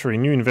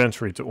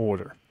inventory to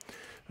order.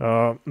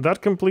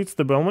 That completes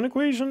the Bellman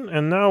equation,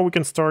 and now we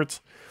can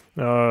start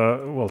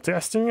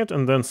testing it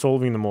and then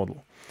solving the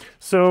model.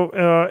 So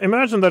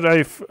imagine that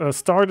I've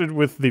started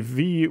with the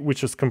V,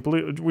 which is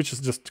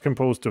just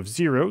composed of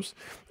zeros,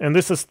 and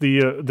this is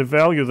the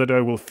value that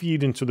I will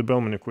feed into the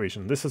Bellman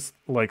equation. This is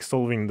like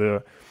solving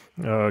the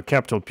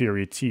capital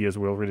period T, as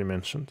we already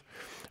mentioned.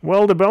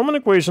 Well, the Bellman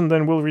equation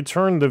then will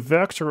return the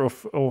vector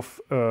of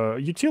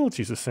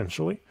utilities,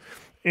 essentially.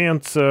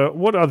 And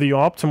what are the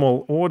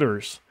optimal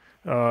orders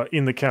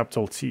in the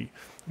capital T?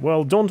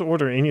 Well, don't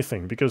order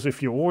anything, because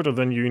if you order,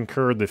 then you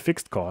incur the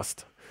fixed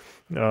cost,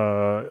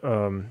 right,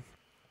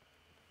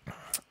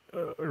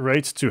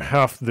 to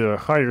have the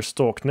higher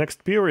stock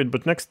next period,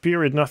 but next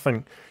period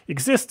nothing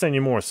exists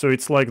anymore, so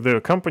it's like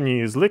the company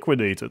is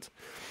liquidated.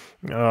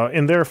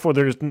 And therefore,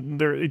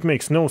 it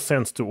makes no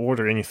sense to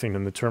order anything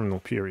in the terminal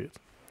period.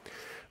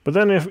 But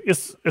then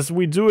as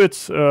we do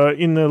it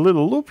in a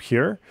little loop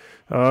here,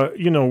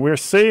 we're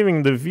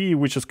saving the V,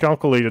 which is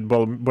calculated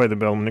by the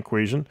Bellman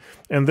equation,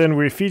 and then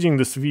we're feeding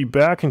this V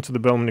back into the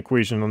Bellman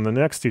equation on the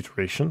next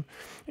iteration.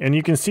 And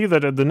you can see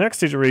that at the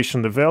next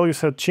iteration, the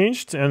values had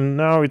changed, and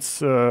now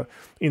it's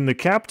in the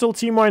capital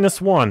T minus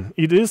 1.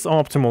 It is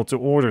optimal to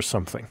order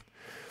something,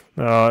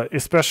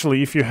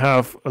 especially if you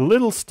have a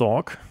little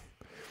stock,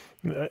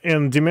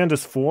 and demand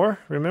is 4,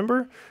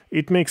 remember?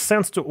 It makes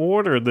sense to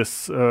order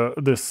this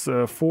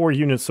 4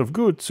 units of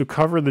goods to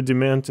cover the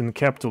demand in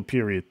capital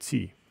period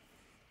T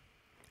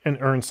and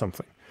earn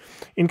something.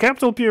 In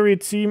capital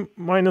period T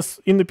minus,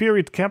 in the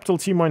period capital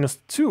T minus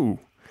 2,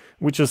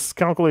 which is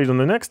calculated on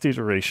the next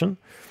iteration,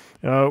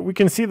 we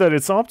can see that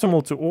it's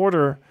optimal to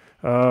order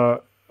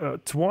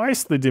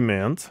twice the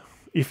demand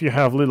if you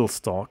have little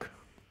stock.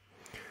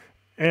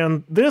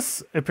 And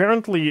this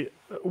apparently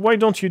why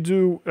don't you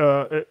do,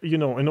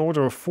 an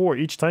order of 4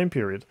 each time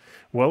period?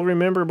 Well,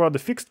 remember about the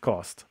fixed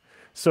cost.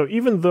 So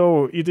even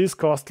though it is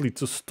costly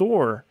to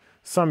store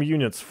some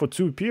units for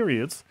 2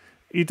 periods,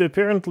 it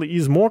apparently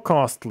is more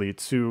costly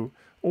to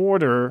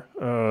order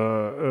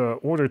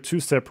 2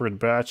 separate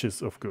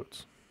batches of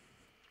goods.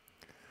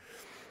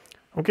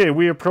 Okay,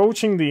 we're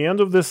approaching the end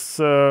of this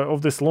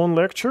long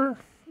lecture,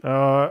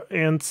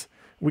 and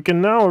we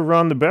can now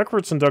run the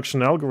backwards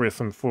induction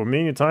algorithm for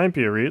many time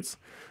periods.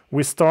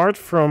 We start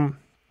from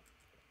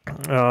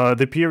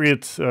the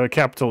period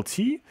capital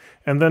T,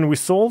 and then we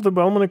solve the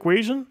Bellman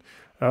equation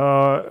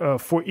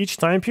for each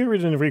time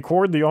period and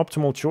record the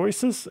optimal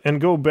choices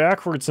and go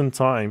backwards in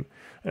time,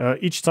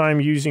 each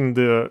time using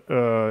the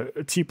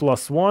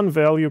t+1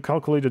 value,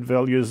 calculated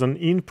value, as an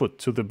input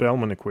to the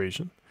Bellman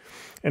equation.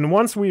 And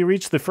once we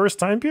reach the first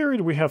time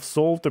period, we have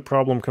solved the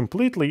problem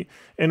completely,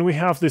 and we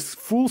have this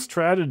full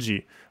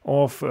strategy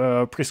of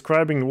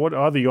prescribing what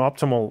are the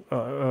optimal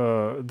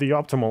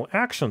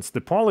actions,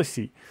 the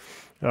policy,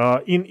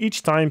 in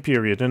each time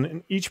period and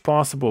in each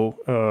possible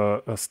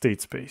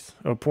state space,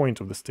 a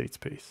point of the state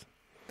space.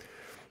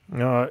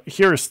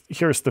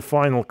 Here's the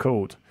final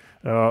code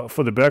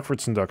for the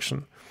backwards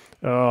induction.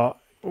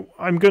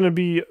 I'm going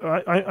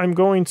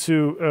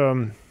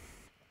to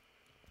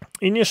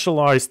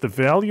initialize the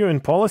value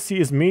and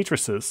policy as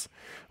matrices,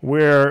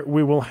 where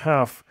we will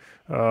have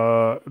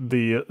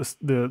the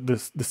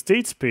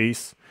state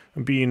space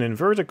being in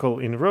vertical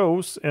in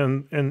rows,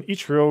 and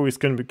each row is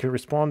going to be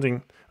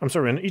corresponding. I'm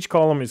sorry, and each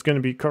column is going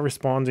to be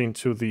corresponding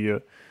to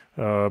the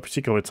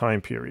particular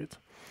time period.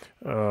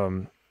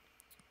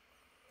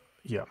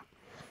 Yeah.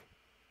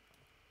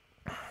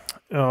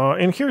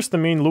 And here's the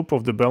main loop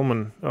of the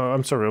Bellman.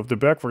 of the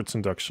backwards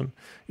induction.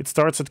 It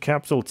starts at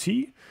capital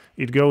T.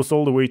 It goes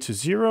all the way to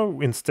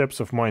 0 in steps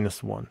of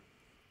 -1.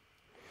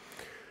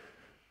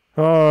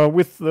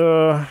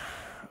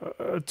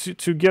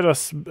 To get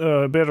us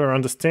a better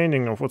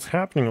understanding of what's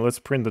happening, let's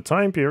print the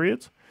time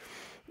period.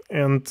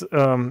 And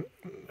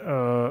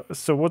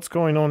so what's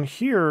going on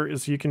here,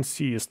 as you can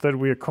see, is that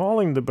we are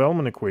calling the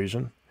Bellman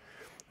equation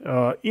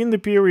in the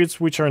periods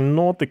which are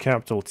not the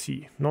capital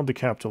T, not the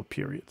capital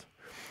period.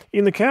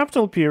 In the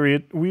capital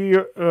period, we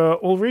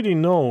already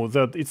know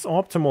that it's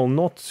optimal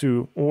not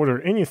to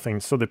order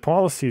anything, so the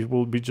policy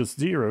will be just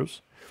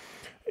zeros.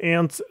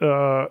 And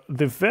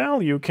the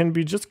value can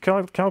be just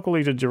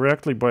calculated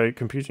directly by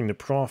computing the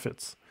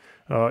profits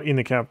in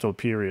the capital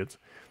period,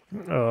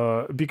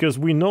 because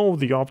we know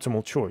the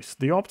optimal choice.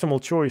 The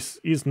optimal choice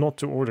is not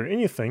to order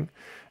anything,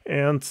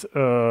 and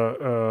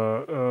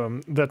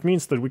that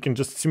means that we can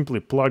just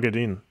simply plug it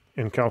in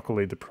and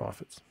calculate the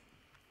profits.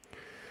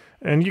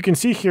 And you can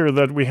see here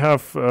that we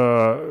have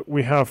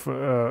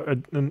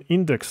an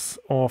index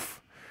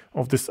of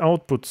this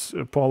output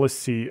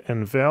policy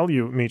and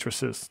value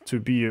matrices to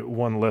be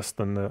 1 less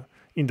than the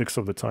index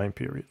of the time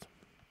period.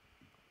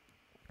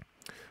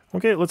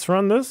 Okay, let's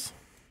run this.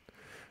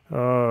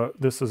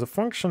 This is a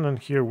function, and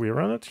here we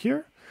run it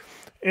here.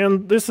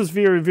 And this is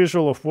very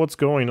visual of what's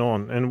going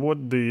on and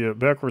what the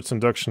backwards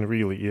induction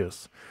really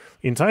is.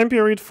 In time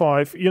period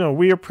 5,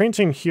 we are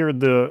printing here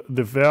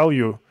the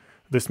value,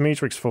 this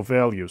matrix for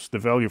values, the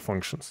value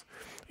functions.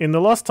 In the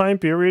last time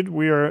period,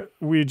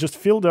 we just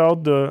filled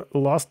out the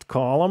last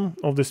column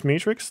of this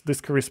matrix.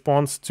 This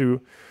corresponds to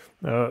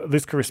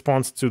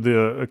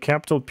the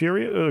capital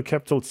period,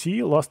 capital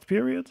T, last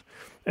period.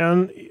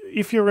 And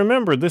if you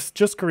remember, this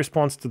just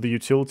corresponds to the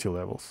utility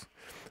levels.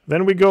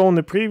 Then we go on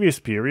the previous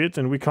period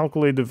and we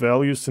calculate the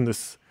values in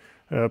this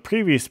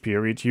previous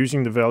period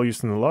using the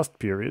values in the last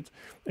period.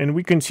 And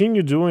we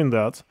continue doing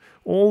that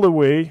all the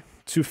way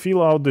to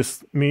fill out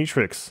this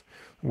matrix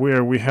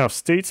where we have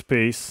state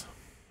space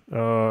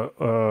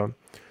on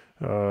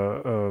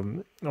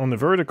the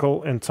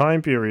vertical and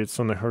time periods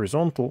on the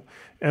horizontal.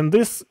 And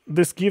this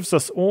gives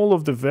us all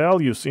of the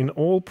values in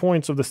all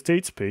points of the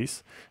state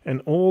space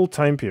and all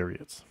time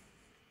periods.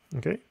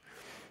 Okay.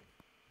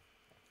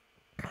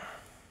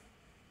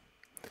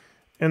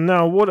 And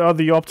now what are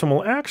the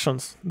optimal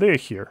actions? They're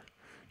here.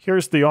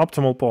 Here's the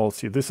optimal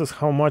policy. This is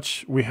how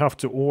much we have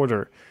to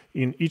order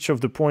in each of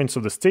the points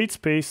of the state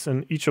space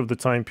and each of the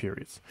time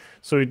periods.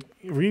 So it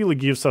really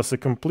gives us a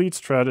complete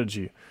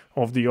strategy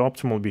of the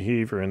optimal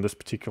behavior in this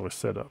particular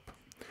setup.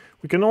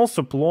 We can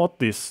also plot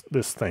these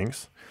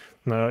things.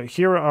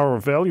 Here are our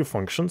value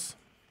functions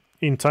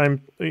in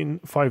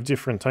 5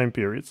 different time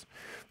periods.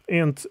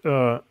 And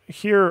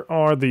here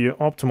are the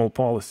optimal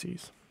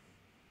policies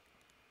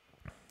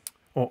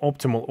or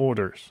optimal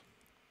orders.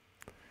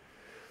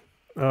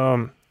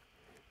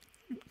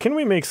 Can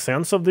we make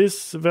sense of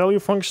these value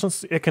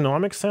functions,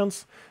 economic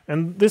sense?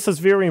 And this is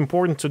very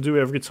important to do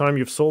every time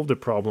you've solved a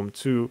problem,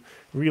 to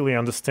really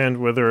understand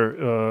whether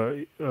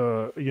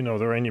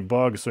there are any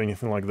bugs or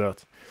anything like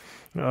that.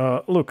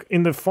 Look,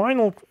 in the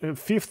final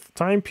 5th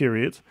time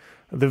period,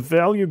 the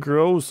value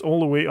grows all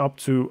the way up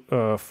to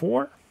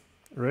 4,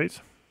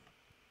 right?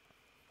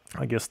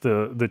 I guess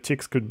the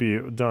ticks could be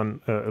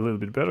done a little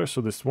bit better.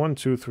 So this 1,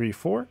 2, 3,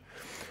 4.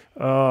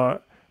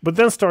 But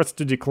then starts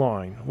to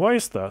decline. Why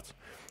is that?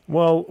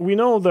 Well, we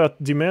know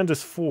that demand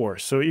is 4.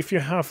 So if you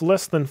have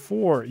less than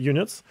 4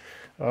 units,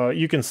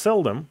 you can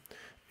sell them.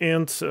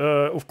 And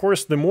of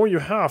course, the more you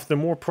have, the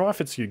more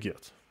profits you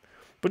get.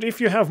 But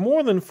if you have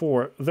more than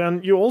 4,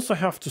 then you also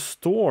have to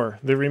store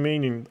the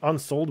remaining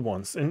unsold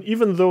ones. And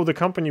even though the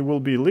company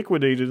will be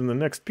liquidated in the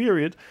next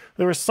period,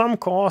 there is some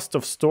cost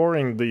of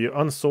storing the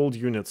unsold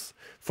units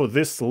for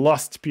this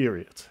last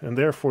period. And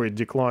therefore, it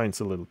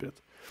declines a little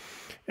bit.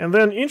 And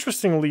then,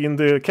 interestingly, in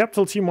the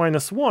capital T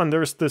minus 1,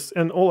 there's this,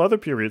 and all other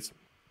periods,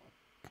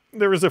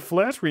 there is a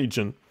flat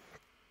region.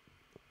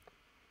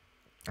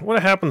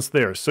 What happens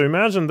there? So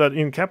imagine that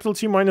in capital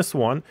T minus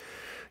 1,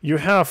 you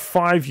have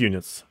 5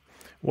 units.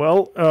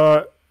 Well,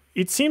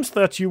 it seems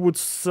that you would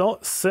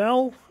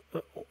sell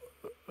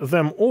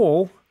them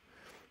all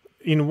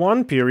in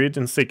one period,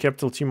 in say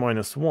capital T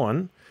minus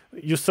 1.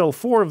 You sell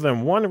 4 of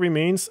them, 1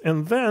 remains,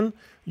 and then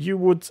you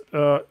would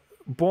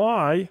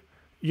buy,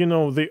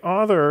 the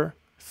other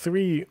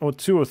 3 or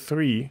 2 or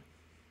 3,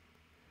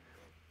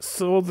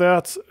 so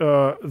that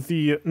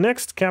the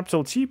next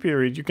capital T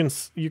period you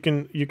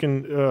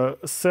can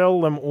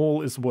sell them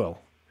all as well,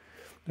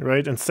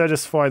 right, and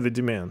satisfy the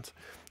demand.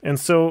 And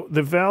so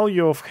the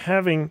value of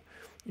having,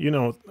 4,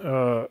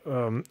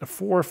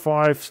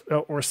 5,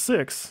 or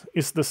 6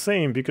 is the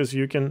same, because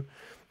you can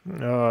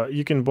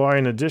buy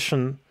an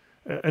additional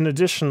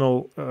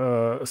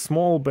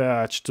small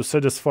batch to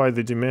satisfy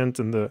the demand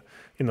in the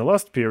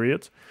last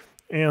period.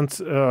 And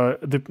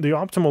the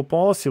optimal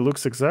policy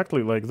looks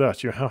exactly like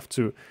that. You have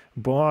to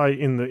buy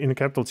in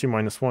capital T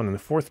minus 1 in the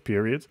 4th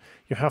period.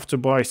 You have to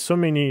buy so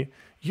many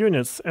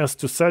units as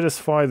to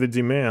satisfy the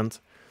demand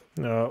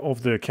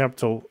of the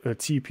capital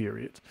T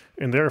period,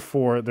 and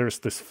therefore there's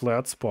this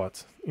flat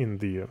spot in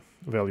the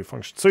value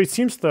function. So it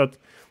seems that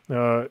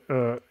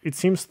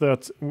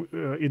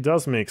it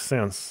does make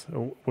sense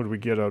what we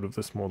get out of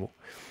this model.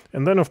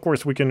 And then of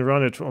course we can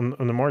run it on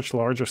a much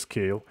larger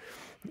scale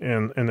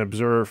and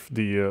observe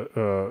the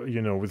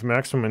with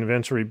maximum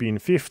inventory being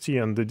 50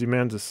 and the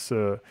demand is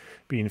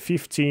being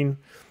 15.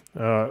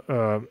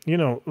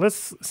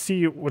 Let's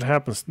see what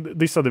happens.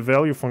 These are the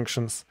value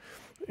functions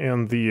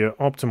and the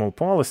optimal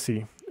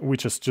policy,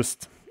 which is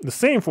just the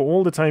same for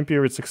all the time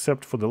periods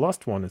except for the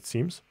last one, it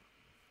seems.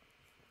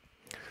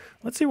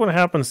 Let's see what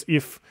happens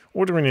if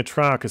ordering a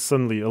track is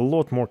suddenly a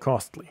lot more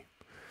costly.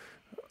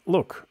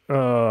 Look,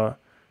 so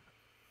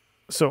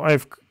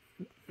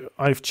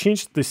I've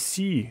changed the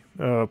C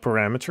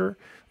parameter,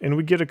 and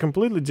we get a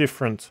completely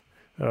different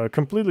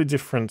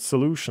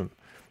solution.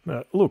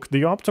 Look,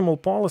 the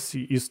optimal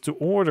policy is to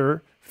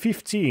order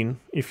 15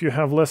 if you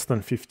have less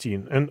than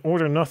 15, and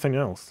order nothing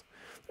else.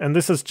 And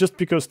this is just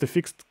because the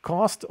fixed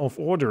cost of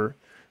order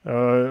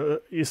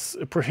is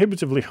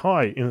prohibitively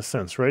high in a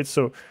sense, right?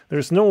 So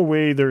there's no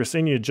way there's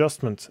any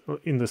adjustment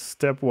in the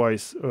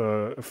stepwise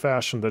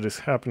fashion that is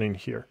happening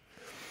here.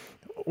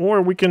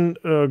 Or we can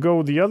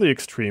go the other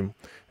extreme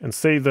and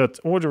say that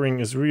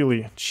ordering is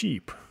really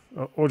cheap,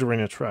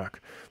 ordering a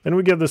track. Then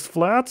we get this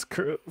flat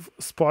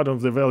spot of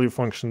the value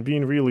function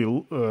being really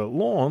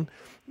long,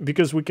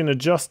 because we can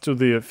adjust to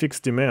the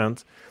fixed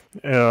demand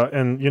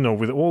and,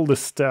 with all the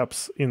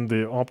steps in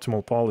the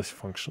optimal policy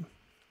function.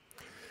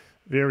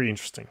 Very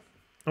interesting.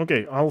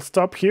 Okay, I'll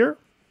stop here.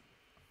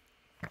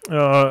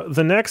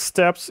 The next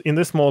steps in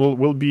this model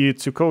will be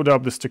to code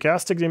up the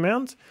stochastic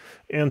demand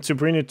and to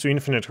bring it to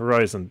infinite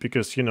horizon,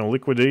 because,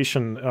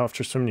 liquidation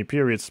after so many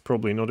periods is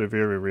probably not a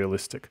very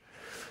realistic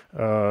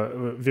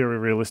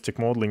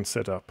modeling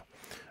setup.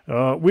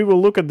 We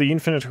will look at the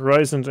infinite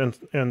horizon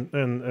and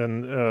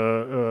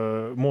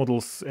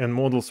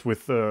models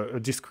with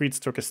discrete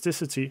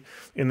stochasticity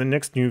in the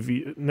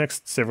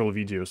next several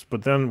videos,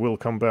 but then we'll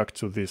come back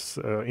to this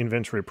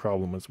inventory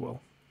problem as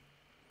well.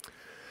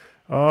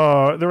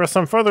 There are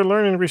some further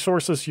learning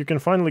resources. You can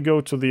finally go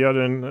to the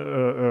Ada and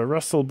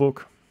Russell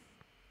book.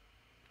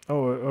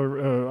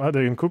 Ada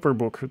and Cooper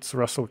book. It's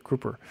Russell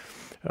Cooper,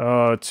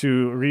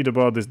 to read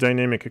about these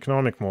dynamic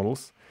economic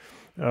models.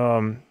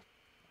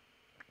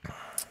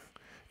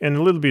 And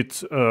a little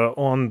bit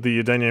on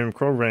the dynamic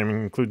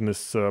programming, including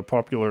this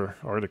popular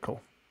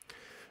article.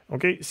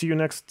 Okay, see you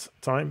next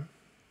time.